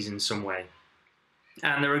dependencies in some way.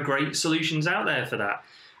 And there are great solutions out there for that.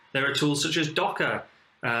 There are tools such as Docker.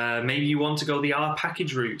 Maybe you want to go the R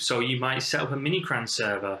package route, so you might set up a minikran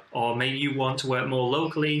server, or maybe you want to work more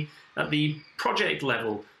locally at the project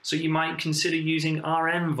level, so you might consider using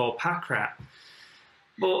RenV or Packrat.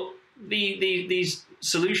 But these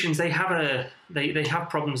solutions, they have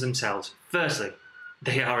problems themselves. Firstly,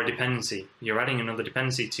 they are a dependency. You're adding another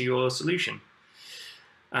dependency to your solution.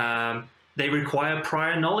 They require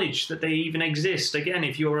prior knowledge that they even exist. Again,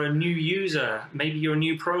 if you're a new user, maybe you're a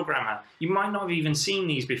new programmer, you might not have even seen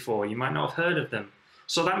these before. You might not have heard of them.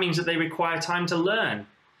 So that means that they require time to learn.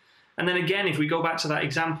 And then again, if we go back to that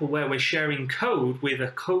example where we're sharing code with a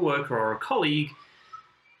coworker or a colleague,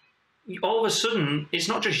 all of a sudden, it's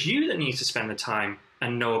not just you that needs to spend the time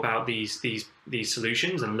and know about these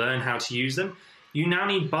solutions and learn how to use them. You now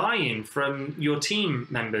need buy-in from your team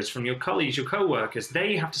members, from your colleagues, your co-workers.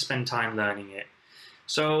 They have to spend time learning it.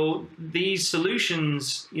 So these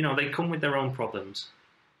solutions, they come with their own problems.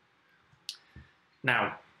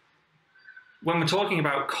 Now, when we're talking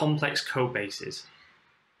about complex code bases,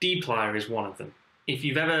 dplyr is one of them. If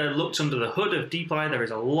you've ever looked under the hood of dplyr, there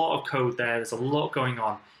is a lot of code there. There's a lot going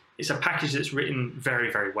on. It's a package that's written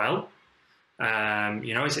very, very well.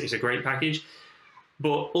 It's a great package.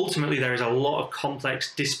 But ultimately, there is a lot of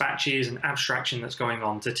complex dispatches and abstraction that's going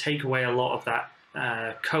on to take away a lot of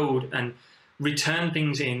that code and return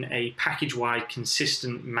things in a package-wide,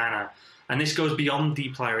 consistent manner. And this goes beyond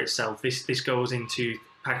dplyr itself. This goes into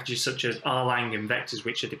packages such as rlang and vectors,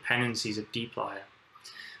 which are dependencies of dplyr.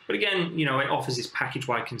 But again, you know, it offers this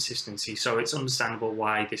package-wide consistency, so it's understandable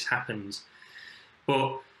why this happens.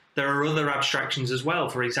 But there are other abstractions as well.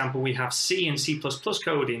 For example, we have C and C++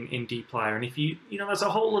 code in dplyr, and if you know, there's a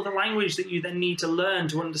whole other language that you then need to learn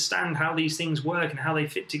to understand how these things work and how they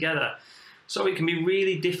fit together. So it can be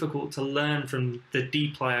really difficult to learn from the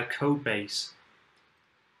dplyr code base.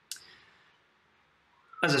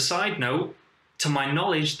 As a side note, to my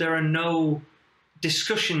knowledge, there are no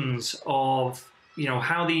discussions of, you know,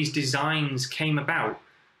 how these designs came about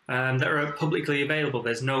that are publicly available.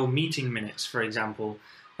 There's no meeting minutes, for example.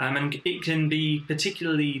 And it can be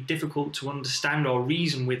particularly difficult to understand or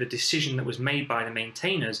reason with a decision that was made by the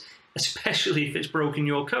maintainers, especially if it's broken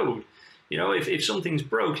your code. You know, if something's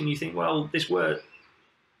broken, you think, well, this worked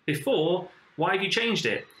before, why have you changed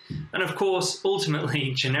it? And of course,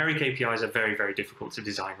 ultimately, generic APIs are very, very difficult to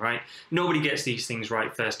design, right? Nobody gets these things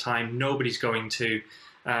right first time. Nobody's going to.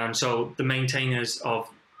 So the maintainers of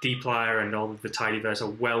dplyr and all of the tidyverse are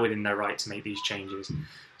well within their right to make these changes.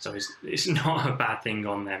 So it's not a bad thing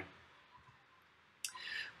on them.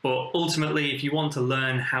 But ultimately, if you want to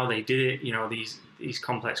learn how they did it, you know, these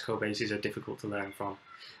complex code bases are difficult to learn from.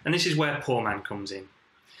 And this is where poorman comes in.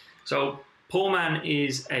 So poorman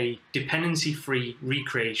is a dependency-free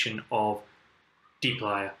recreation of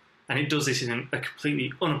dplyr. And it does this in a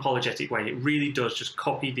completely unapologetic way. It really does just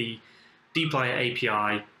copy the dplyr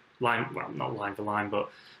API, line, well, not line for line, but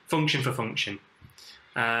function for function.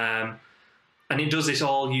 And it does this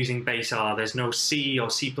all using base R. There's no C or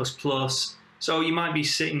C++. So you might be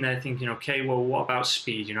sitting there thinking, okay, well, what about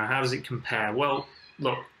speed? You know, how does it compare? Well,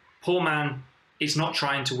 look, poorman is not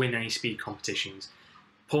trying to win any speed competitions.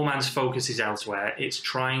 Poorman's focus is elsewhere. It's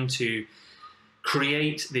trying to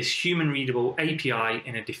create this human-readable API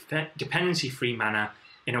in a dependency-free manner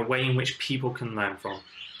in a way in which people can learn from.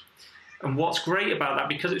 And what's great about that,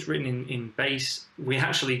 because it's written in base, we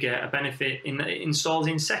actually get a benefit in that it installs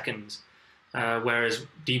in seconds, whereas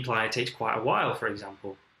dplyr takes quite a while, for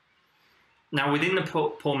example. Now, within the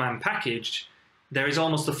poorman package, there is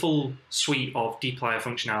almost a full suite of dplyr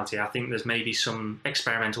functionality. I think there's maybe some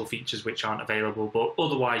experimental features which aren't available, but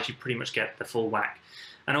otherwise you pretty much get the full whack.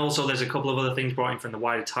 And also there's a couple of other things brought in from the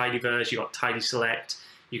wider tidyverse. You got tidy select,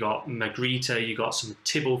 you got migrita, you got some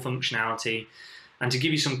tibble functionality. And to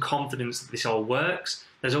give you some confidence that this all works,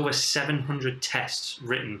 there's over 700 tests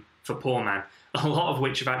written for poorman, a lot of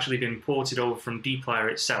which have actually been ported over from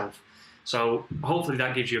dplyr itself. So hopefully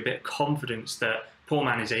that gives you a bit of confidence that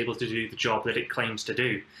poorman is able to do the job that it claims to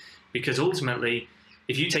do. Because ultimately,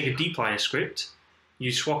 if you take a dplyr script,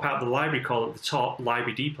 you swap out the library call at the top,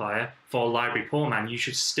 library dplyr, for library poorman, you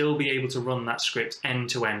should still be able to run that script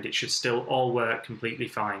end to end. It should still all work completely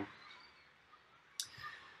fine.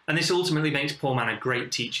 And this ultimately makes poorman a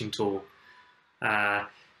great teaching tool.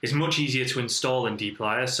 It's much easier to install than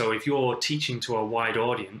dplyr, so if you're teaching to a wide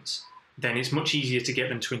audience, then it's much easier to get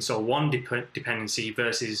them to install one dependency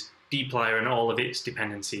versus dplyr and all of its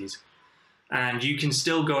dependencies. And you can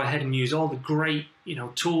still go ahead and use all the great, you know,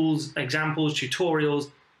 tools, examples, tutorials,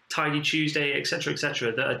 Tidy Tuesday, etc.,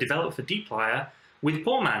 that are developed for dplyr with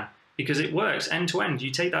poorman, because it works end to end.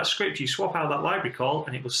 You take that script, you swap out that library call,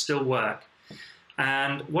 and it will still work.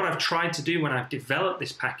 And what I've tried to do when I've developed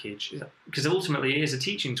this package, because ultimately it is a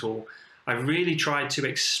teaching tool, I've really tried to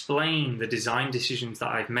explain the design decisions that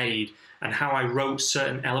I've made and how I wrote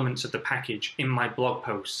certain elements of the package in my blog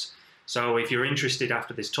posts. So if you're interested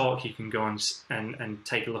after this talk, you can go and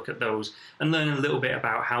take a look at those and learn a little bit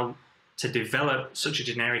about how to develop such a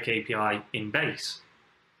generic API in base.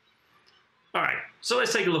 All right, so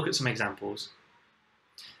let's take a look at some examples.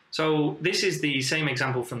 So this is the same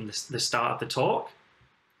example from the start of the talk.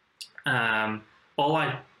 All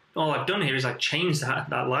I've done here is I've changed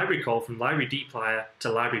that library call from library dplyr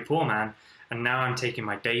to library poorman, and now I'm taking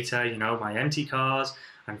my data, you know, my empty cars,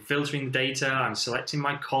 I'm filtering the data, I'm selecting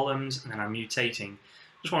my columns, and then I'm mutating.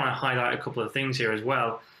 Just want to highlight a couple of things here as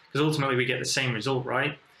well, because ultimately we get the same result,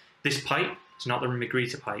 right? This pipe is not the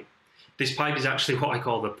migrita pipe. This pipe is actually what I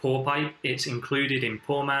call the poor pipe. It's included in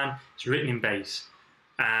poorman, it's written in base.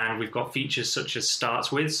 And we've got features such as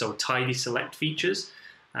starts with, so tidy select features.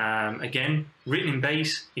 Again, written in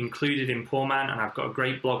base, included in poorman, and I've got a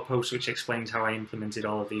great blog post which explains how I implemented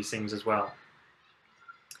all of these things as well.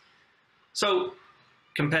 So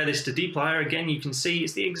compare this to dplyr. Again, you can see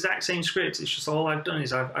it's the exact same script. It's just all I've done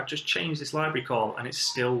is I've just changed this library call, and it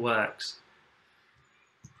still works.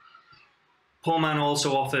 Poorman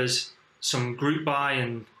also offers some group by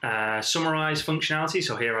and summarize functionality.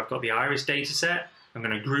 So here I've got the iris data set. I'm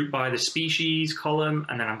going to group by the species column,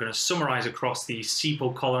 and then I'm going to summarize across these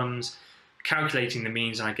sepal columns, calculating the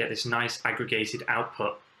means, and I get this nice aggregated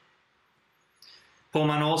output.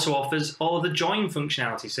 Poorman also offers all of the join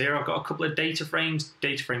functionality. So here I've got a couple of data frames,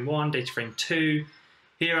 data frame 1, data frame 2.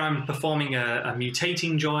 Here I'm performing a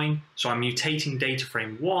mutating join. So I'm mutating data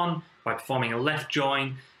frame 1 by performing a left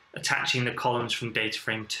join, attaching the columns from data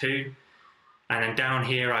frame 2. And then down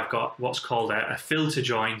here I've got what's called a filter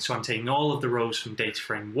join. So I'm taking all of the rows from data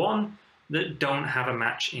frame 1 that don't have a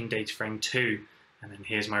match in data frame 2. And then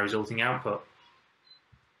here's my resulting output.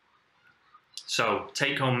 So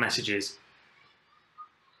take-home messages.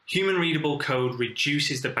 Human readable code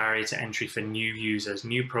reduces the barrier to entry for new users,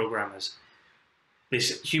 new programmers.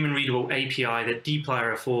 This human readable API that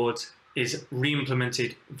dplyr affords is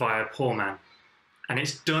re-implemented via Poorman. And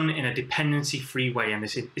it's done in a dependency-free way. And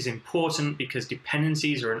this is important because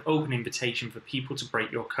dependencies are an open invitation for people to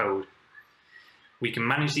break your code. We can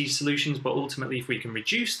manage these solutions, but ultimately if we can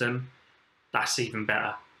reduce them, that's even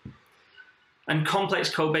better. And complex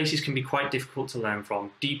code bases can be quite difficult to learn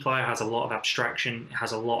from. dplyr has a lot of abstraction, it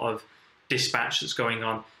has a lot of dispatch that's going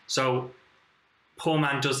on. So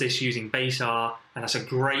Poorman does this using base R, and that's a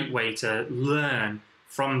great way to learn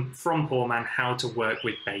from Poorman how to work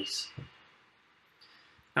with base.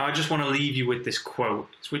 Now I just want to leave you with this quote,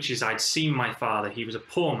 which is, I'd seen my father, he was a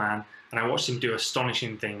poor man, and I watched him do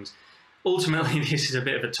astonishing things. Ultimately, this is a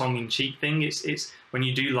bit of a tongue-in-cheek thing. It's when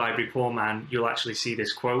you do library Poorman, you'll actually see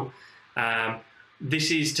this quote.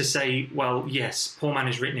 This is to say, well, yes, Poorman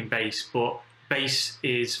is written in base, but base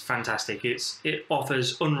is fantastic. It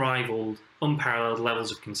offers unrivaled, unparalleled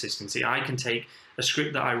levels of consistency. I can take a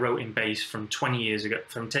script that I wrote in base from 10 years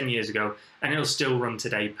ago, and it'll still run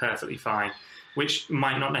today perfectly fine, which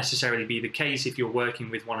might not necessarily be the case if you're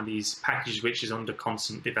working with one of these packages which is under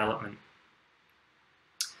constant development.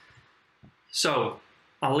 So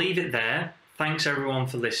I'll leave it there. Thanks everyone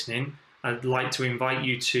for listening. I'd like to invite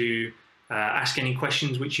you to ask any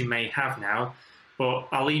questions which you may have now, but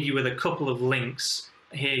I'll leave you with a couple of links.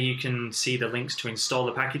 Here you can see the links to install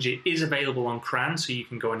the package. It is available on CRAN, so you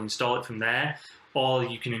can go and install it from there, or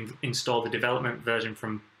you can install the development version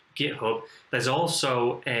from GitHub. There's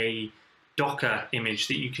also a Docker image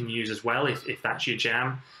that you can use as well if that's your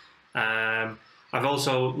jam. I've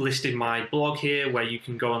also listed my blog here where you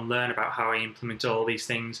can go and learn about how I implement all these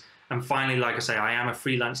things. And finally, like I say, I am a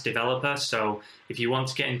freelance developer, so if you want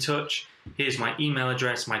to get in touch, here's my email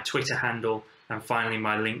address, my Twitter handle, and finally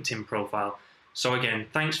my LinkedIn profile. So again,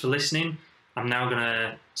 thanks for listening. I'm now going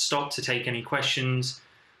to stop to take any questions.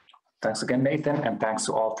 Thanks again, Nathan, and thanks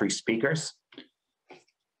to all three speakers.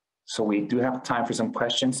 So we do have time for some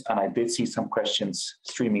questions, and I did see some questions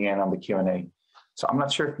streaming in on the Q&A. So I'm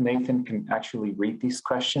not sure if Nathan can actually read these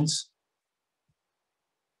questions.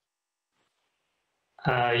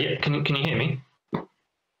 Yeah, can you hear me?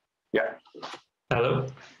 Yeah. Hello?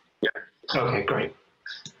 Yeah. Okay, great.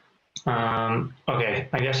 Okay,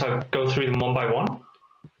 I guess I'll go through them one by one.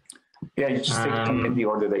 Yeah, you just take them in the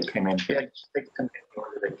order they came in.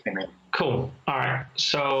 Cool. All right.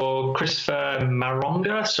 So Christopher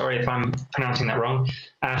Maronga, sorry if I'm pronouncing that wrong,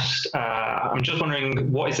 asks, I'm just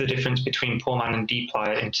wondering what is the difference between Poorman and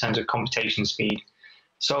dplyr in terms of computation speed?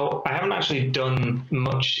 So I haven't actually done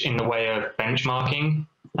much in the way of benchmarking.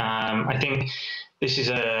 I think this is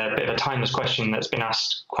a bit of a timeless question that's been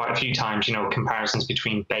asked quite a few times, you know, comparisons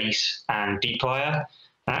between base and dplyr.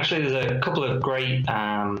 And actually there's a couple of great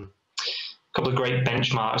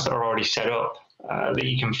benchmarks that are already set up that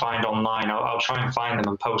you can find online. I'll try and find them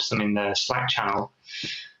and post them in the Slack channel.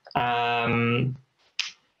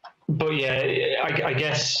 But yeah, I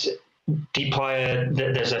guess dplyr,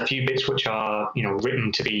 there's a few bits which are, you know,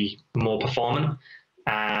 written to be more performant,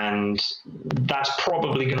 and that's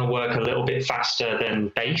probably going to work a little bit faster than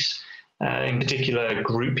base, in particular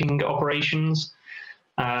grouping operations.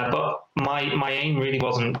 But my aim really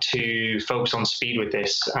wasn't to focus on speed with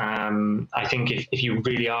this. I think if you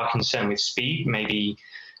really are concerned with speed, maybe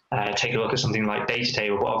take a look at something like data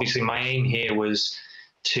table. But obviously my aim here was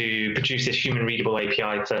to produce this human readable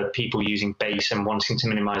API for people using base and wanting to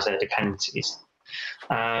minimize their dependencies.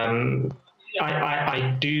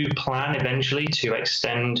 I do plan eventually to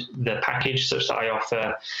extend the package such that I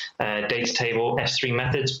offer data table S3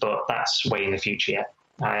 methods, but that's way in the future yet.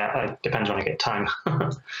 It depends when I get time.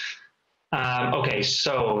 Okay,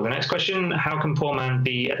 so the next question, how can Poorman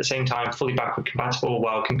be at the same time fully backward compatible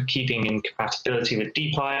while keeping in compatibility with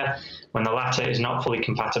dplyr when the latter is not fully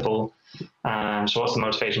compatible? So what's the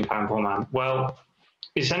motivation behind Poorman? Well,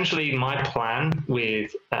 essentially my plan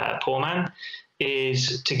with Poorman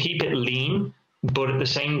is to keep it lean, but at the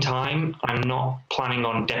same time, I'm not planning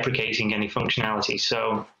on deprecating any functionality.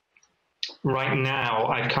 So right now,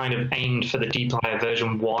 I've kind of aimed for the dplyr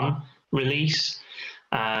version 1 release.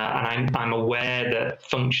 And I'm aware that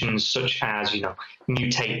functions such as,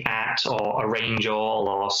 mutate at or arrange all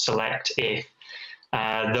or select if,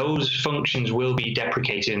 those functions will be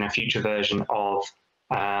deprecated in a future version of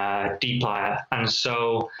dplyr. And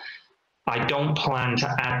so I don't plan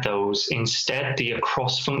to add those. Instead, the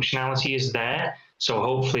across functionality is there. So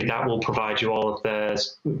hopefully that will provide you all of the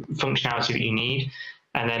functionality that you need.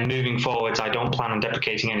 And then moving forwards, I don't plan on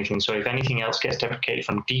deprecating anything. So if anything else gets deprecated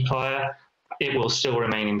from dplyr, it will still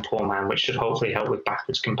remain in Poorman, which should hopefully help with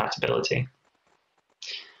backwards compatibility.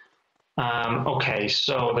 Okay,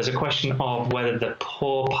 so there's a question of whether the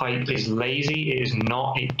poor pipe is lazy. It is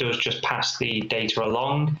not. It does just pass the data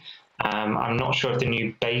along. I'm not sure if the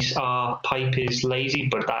new base R pipe is lazy,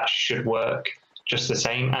 but that should work just the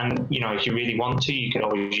same. And if you really want to, you could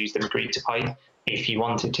always use the agreed to pipe if you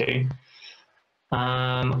wanted to.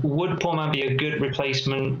 Would Poorman be a good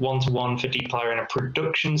replacement one-to-one for dplyr in a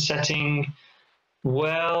production setting?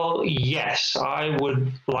 Well, yes, I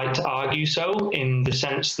would like to argue so, in the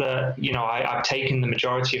sense that, I've taken the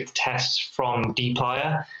majority of the tests from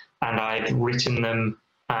dplyr and I've written them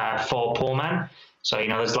for Poorman. So,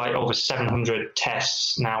 there's like over 700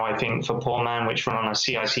 tests now, I think, for Poorman, which run on a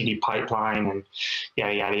CI/CD pipeline and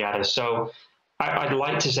yada, yada, yada. So I'd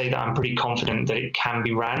like to say that I'm pretty confident that it can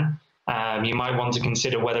be ran. You might want to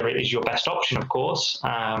consider whether it is your best option, of course.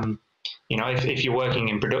 If you're working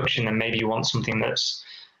in production, then maybe you want something that's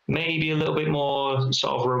maybe a little bit more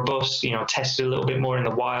sort of robust, tested a little bit more in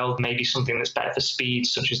the wild, maybe something that's better for speed,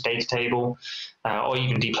 such as data table, or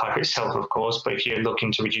even dplyr itself, of course. But if you're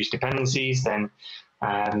looking to reduce dependencies, then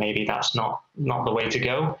maybe that's not the way to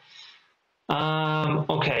go.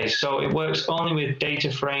 Okay, so it works only with data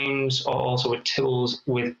frames or also with tools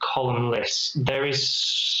with column lists. There is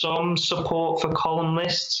some support for column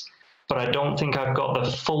lists, but I don't think I've got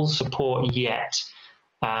the full support yet.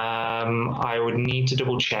 I would need to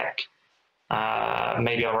double check.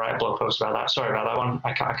 Maybe I'll write a blog post about that. Sorry about that one.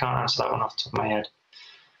 I can't answer that one off the top of my head.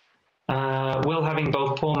 Will having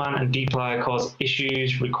both Poorman and dplyr cause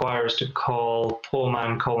issues, require us to call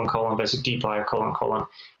Poorman : versus dplyr :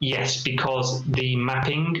 Yes, because the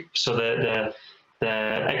mapping, so the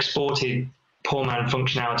exported Poorman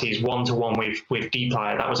functionality is one-to-one with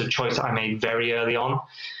dplyr. That was a choice that I made very early on.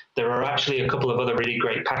 There are actually a couple of other really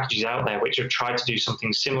great packages out there which have tried to do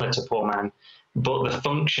something similar to Poorman, but the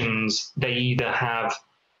functions, they either have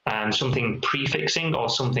something prefixing or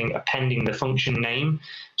something appending the function name.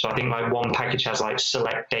 So I think like one package has like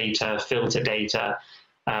select data, filter data,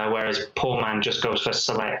 whereas Poorman just goes for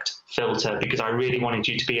select, filter, because I really wanted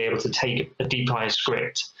you to be able to take a dplyr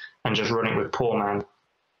script and just run it with Poorman.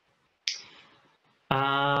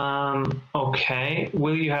 Okay,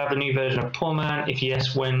 will you have a new version of Poorman? If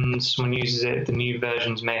yes, when someone uses it, the new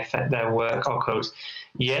versions may affect their work or codes.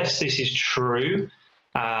 Yes, this is true,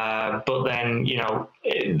 but then,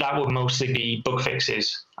 that would mostly be bug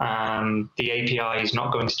fixes. The API is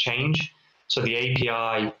not going to change. So the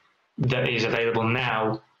API that is available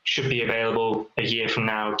now should be available a year from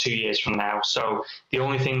now, 2 years from now. So the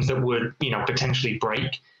only things that would, potentially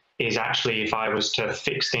break is actually if I was to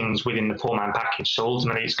fix things within the Poorman package. So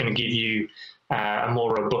ultimately, it's going to give you a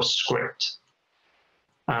more robust script.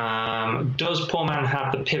 Does Poorman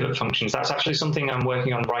have the pivot functions? That's actually something I'm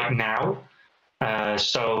working on right now.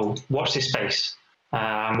 So watch this space.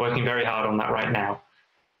 I'm working very hard on that right now.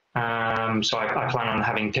 So I plan on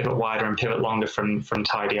having pivot wider and pivot longer from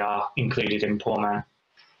tidyr included in Poorman.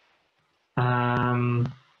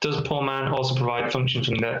 Does Poorman also provide functions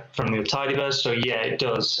from the tidyverse? So yeah, it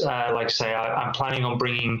does. Like I say, I'm planning on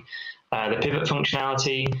bringing the pivot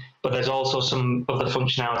functionality, but there's also some of the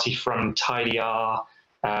functionality from tidyr.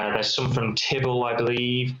 There's some from Tibble, I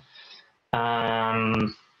believe.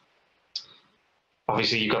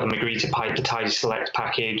 Obviously, you've got the agree to pipe, the tidy select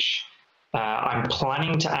package. I'm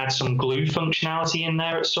planning to add some glue functionality in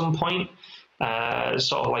there at some point.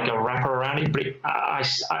 Sort of like a wrapper around it, but I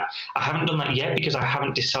haven't done that yet because I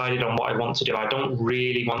haven't decided on what I want to do. I don't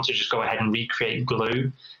really want to just go ahead and recreate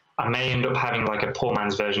glue. I may end up having like a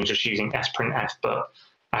Poorman's version just using sprintf, but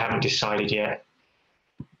I haven't decided yet.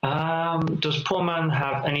 Does Poorman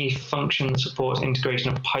have any function that supports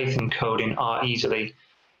integration of Python code in R easily?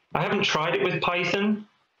 I haven't tried it with Python.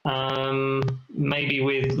 Maybe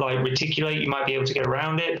with like reticulate you might be able to get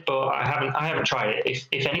around it, but I haven't tried it.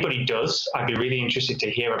 If anybody does, I'd be really interested to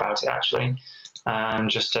hear about it actually,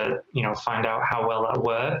 just to find out how well that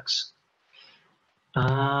works.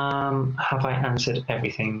 Have I answered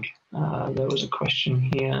everything? There was a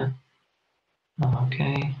question here.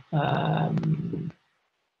 Okay.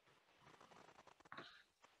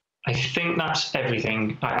 I think that's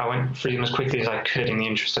everything. I went through them as quickly as I could in the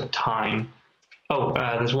interest of time. Oh,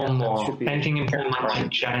 there's one more. Anything important like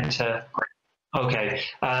janitor? Okay,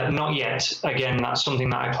 not yet. Again, that's something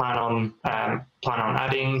that I plan on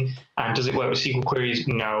adding. And does it work with SQL queries?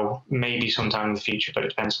 No, maybe sometime in the future, but it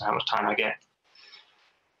depends on how much time I get.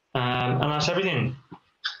 And that's everything.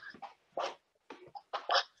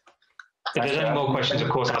 If there's any more questions, of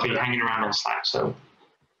course, I'll be hanging around on Slack. So.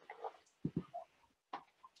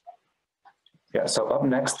 Yeah, so up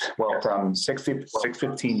next, well, from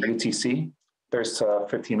 6:15 UTC, there's a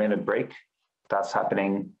 15-minute break. That's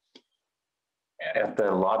happening at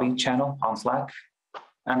the lobby channel on Slack.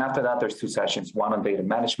 And after that, there's 2 sessions, one on data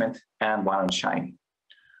management and one on Shiny.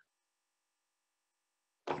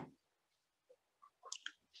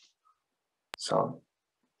 So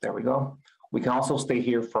there we go. We can also stay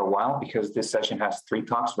here for a while because this session has 3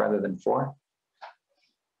 talks rather than 4.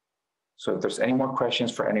 So if there's any more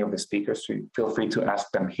questions for any of the speakers, feel free to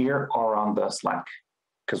ask them here or on the Slack,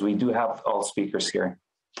 because we do have all speakers here.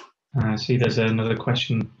 I see there's another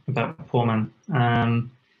question about Poorman.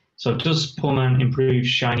 So does Poorman improve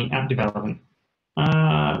Shiny app development?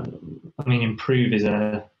 I mean, improve is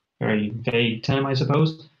a very vague term, I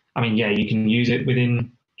suppose. I mean, yeah, you can use it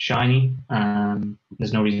within Shiny.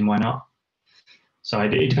 There's no reason why not. So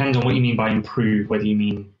it depends on what you mean by improve, whether you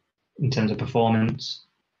mean in terms of performance.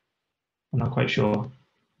 I'm not quite sure.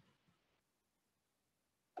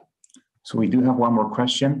 So we do have one more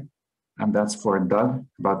question, and that's for Doug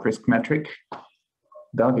about riskmetric.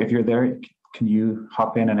 Doug, if you're there, can you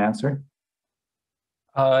hop in and answer?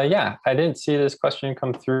 Yeah, I didn't see this question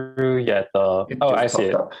come through yet, though. Oh, I see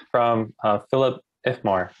it. From Philip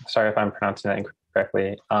Ifmore. Sorry if I'm pronouncing that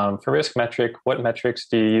incorrectly. For riskmetric, what metrics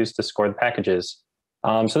do you use to score the packages?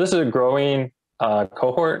 So this is a growing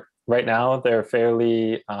cohort. Right now, they're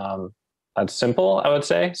fairly simple, I would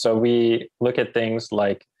say. So we look at things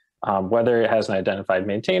like whether it has an identified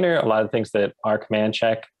maintainer, a lot of things that our command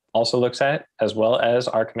check also looks at, as well as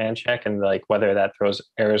our command check, and like whether that throws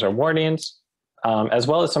errors or warnings, as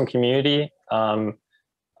well as some community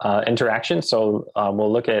interaction. So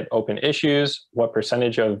we'll look at open issues, what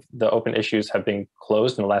percentage of the open issues have been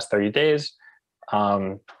closed in the last 30 days,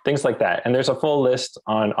 things like that. And there's a full list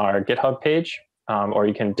on our GitHub page, or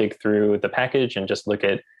you can dig through the package and just look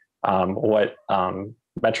at what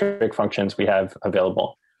metric functions we have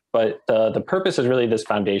available. But the purpose is really this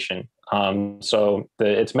foundation. So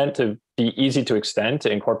it's meant to be easy to extend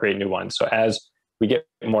to incorporate new ones. So as we get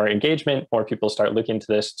more engagement, more people start looking into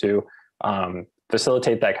this to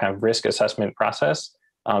facilitate that kind of risk assessment process.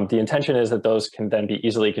 The intention is that those can then be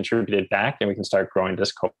easily contributed back and we can start growing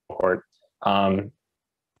this cohort.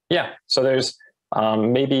 Yeah, so there's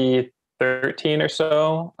maybe 13 or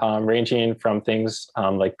so, ranging from things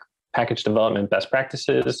like package development best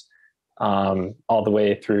practices, all the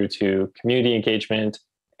way through to community engagement.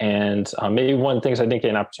 And maybe one of the things I didn't get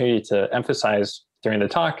an opportunity to emphasize during the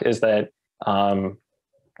talk is that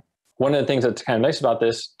one of the things that's kind of nice about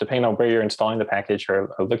this, depending on where you're installing the package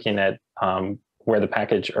or looking at where the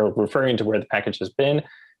package or referring to where the package has been,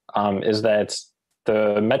 is that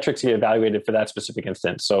the metrics get evaluated for that specific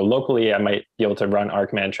instance. So locally, I might be able to run our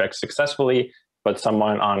command checks successfully, but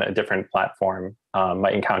someone on a different platform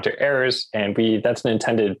might encounter errors, and that's an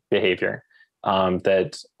intended behavior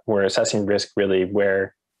that we're assessing risk really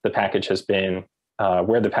where the package has been,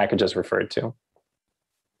 where the package is referred to.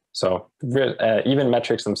 So even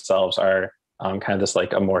metrics themselves are kind of this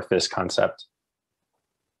like amorphous concept.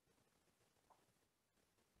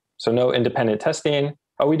 So no independent testing.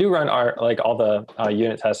 Oh, we do run our all the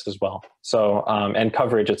unit tests as well. So and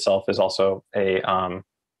coverage itself is also a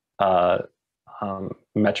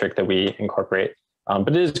metric that we incorporate, but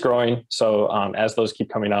it is growing. So as those keep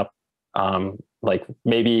coming up, like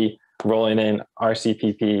maybe rolling in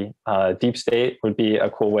RcppDeepState would be a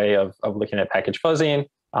cool way of looking at package fuzzing.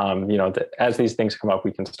 As these things come up,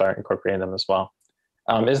 we can start incorporating them as well.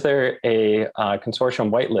 Is there a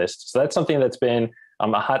consortium whitelist? So that's something that's been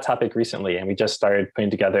a hot topic recently, and we just started putting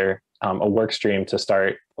together a work stream to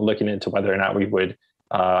start looking into whether or not we would,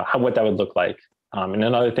 what that would look like. And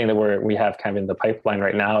another thing that we have kind of in the pipeline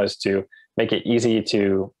right now is to make it easy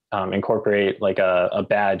to incorporate like a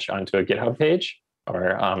badge onto a GitHub page or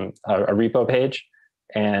a repo page.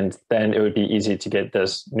 And then it would be easy to get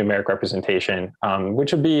this numeric representation,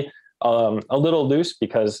 which would be a little loose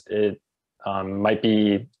because it might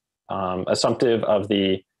be assumptive of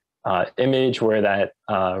the image where that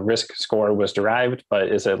risk score was derived, but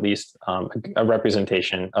is at least a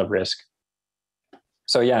representation of risk.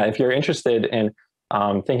 So yeah, if you're interested in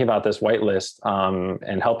thinking about this whitelist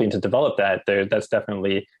and helping to develop that, that's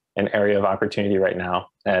definitely an area of opportunity right now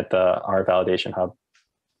at the R Validation Hub.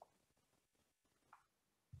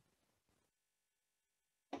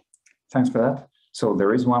 Thanks for that. So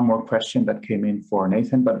there is one more question that came in for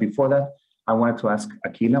Nathan, but before that, I wanted to ask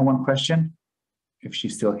Akhila one question, if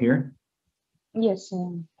she's still here. Yes.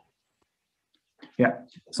 Yeah,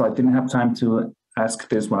 so I didn't have time to ask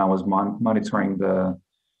this when I was monitoring the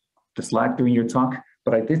Slack during your talk,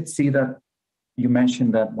 but I did see that you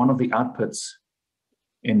mentioned that one of the outputs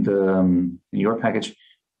in the in your package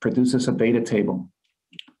produces a data table.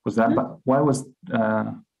 Was that why was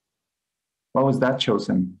that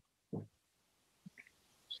chosen?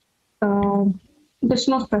 There's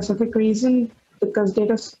no specific reason, because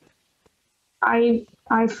I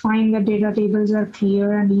find that data tables are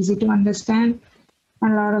clear and easy to understand.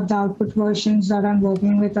 And a lot of the output versions that I'm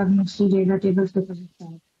working with are mostly data tables because of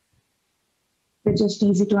that. They're just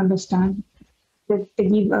easy to understand. They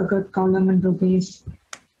give a good column and row base.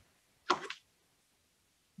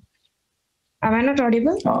 Am I not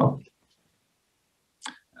audible?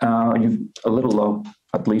 You're a little low,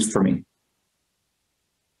 at least for me.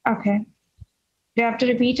 Okay. Do you have to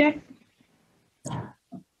repeat it?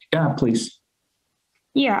 Yeah, please.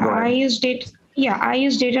 Yeah, I use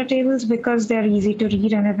data tables because they're easy to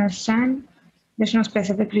read and understand. There's no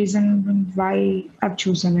specific reason why I've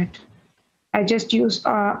chosen it. I just use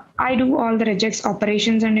I do all the regex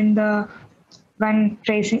operations and when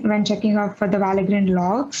checking out for the Valgrind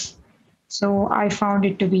logs. So I found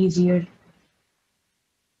it to be easier.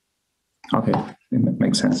 Okay, that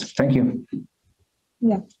makes sense. Thank you.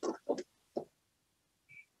 Yeah.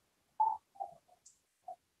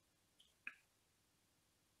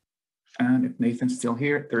 And if Nathan's still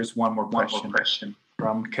here, there's one more question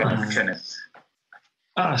from Kenneth.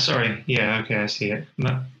 Sorry. Yeah, okay, I see it.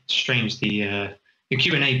 Strange, the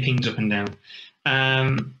Q&A pings up and down.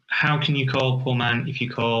 How can you call poorman if you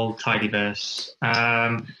call tidyverse?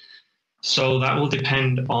 So that will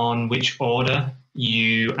depend on which order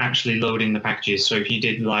you actually load in the packages. So if you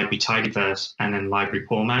did library tidyverse and then library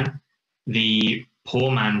poorman, the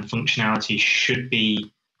poorman functionality should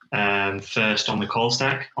be first on the call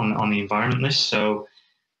stack on the environment list. So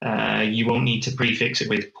you won't need to prefix it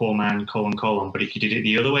with poorman : : but if you did it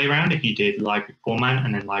the other way around, if you did library poorman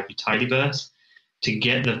and then library tidyverse, to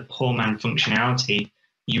get the poorman functionality,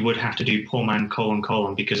 you would have to do poorman :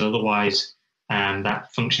 because otherwise that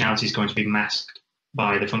functionality is going to be masked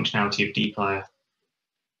by the functionality of dplyr.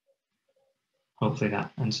 Hopefully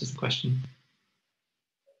that answers the question.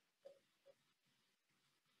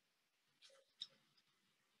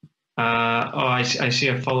 I see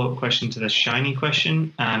a follow-up question to the Shiny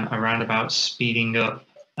question around about speeding up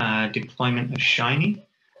deployment of Shiny.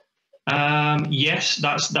 Yes,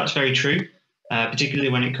 that's very true, particularly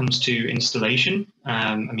when it comes to installation.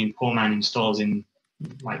 I mean, poorman installs in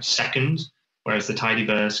like seconds, whereas the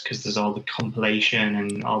tidyverse, because there's all the compilation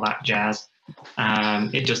and all that jazz,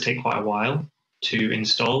 it does take quite a while to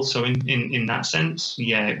install. So in that sense,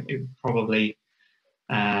 yeah, it would probably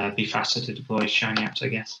be faster to deploy Shiny apps, I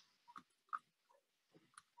guess.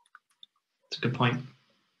 It's a good point.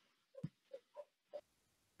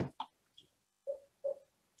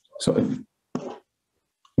 So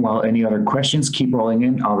while any other questions keep rolling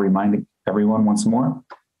in, I'll remind everyone once more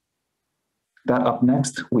that up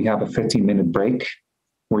next, we have a 15-minute break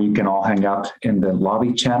where you can all hang out in the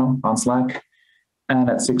lobby channel on Slack. And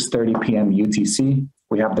at 6:30 p.m. UTC,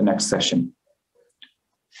 we have the next session.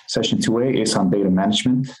 Session 2A is on data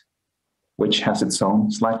management, which has its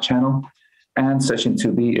own Slack channel. And session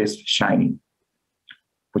 2B is Shiny,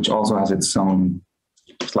 which also has its own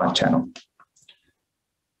Slack channel.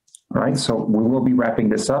 All right, so we will be wrapping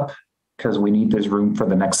this up because we need this room for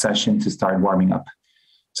the next session to start warming up.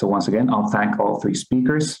 So once again, I'll thank all three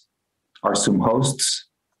speakers, our Zoom hosts,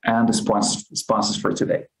 and the sponsors for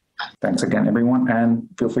today. Thanks again, everyone, and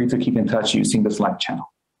feel free to keep in touch using the Slack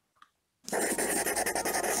channel.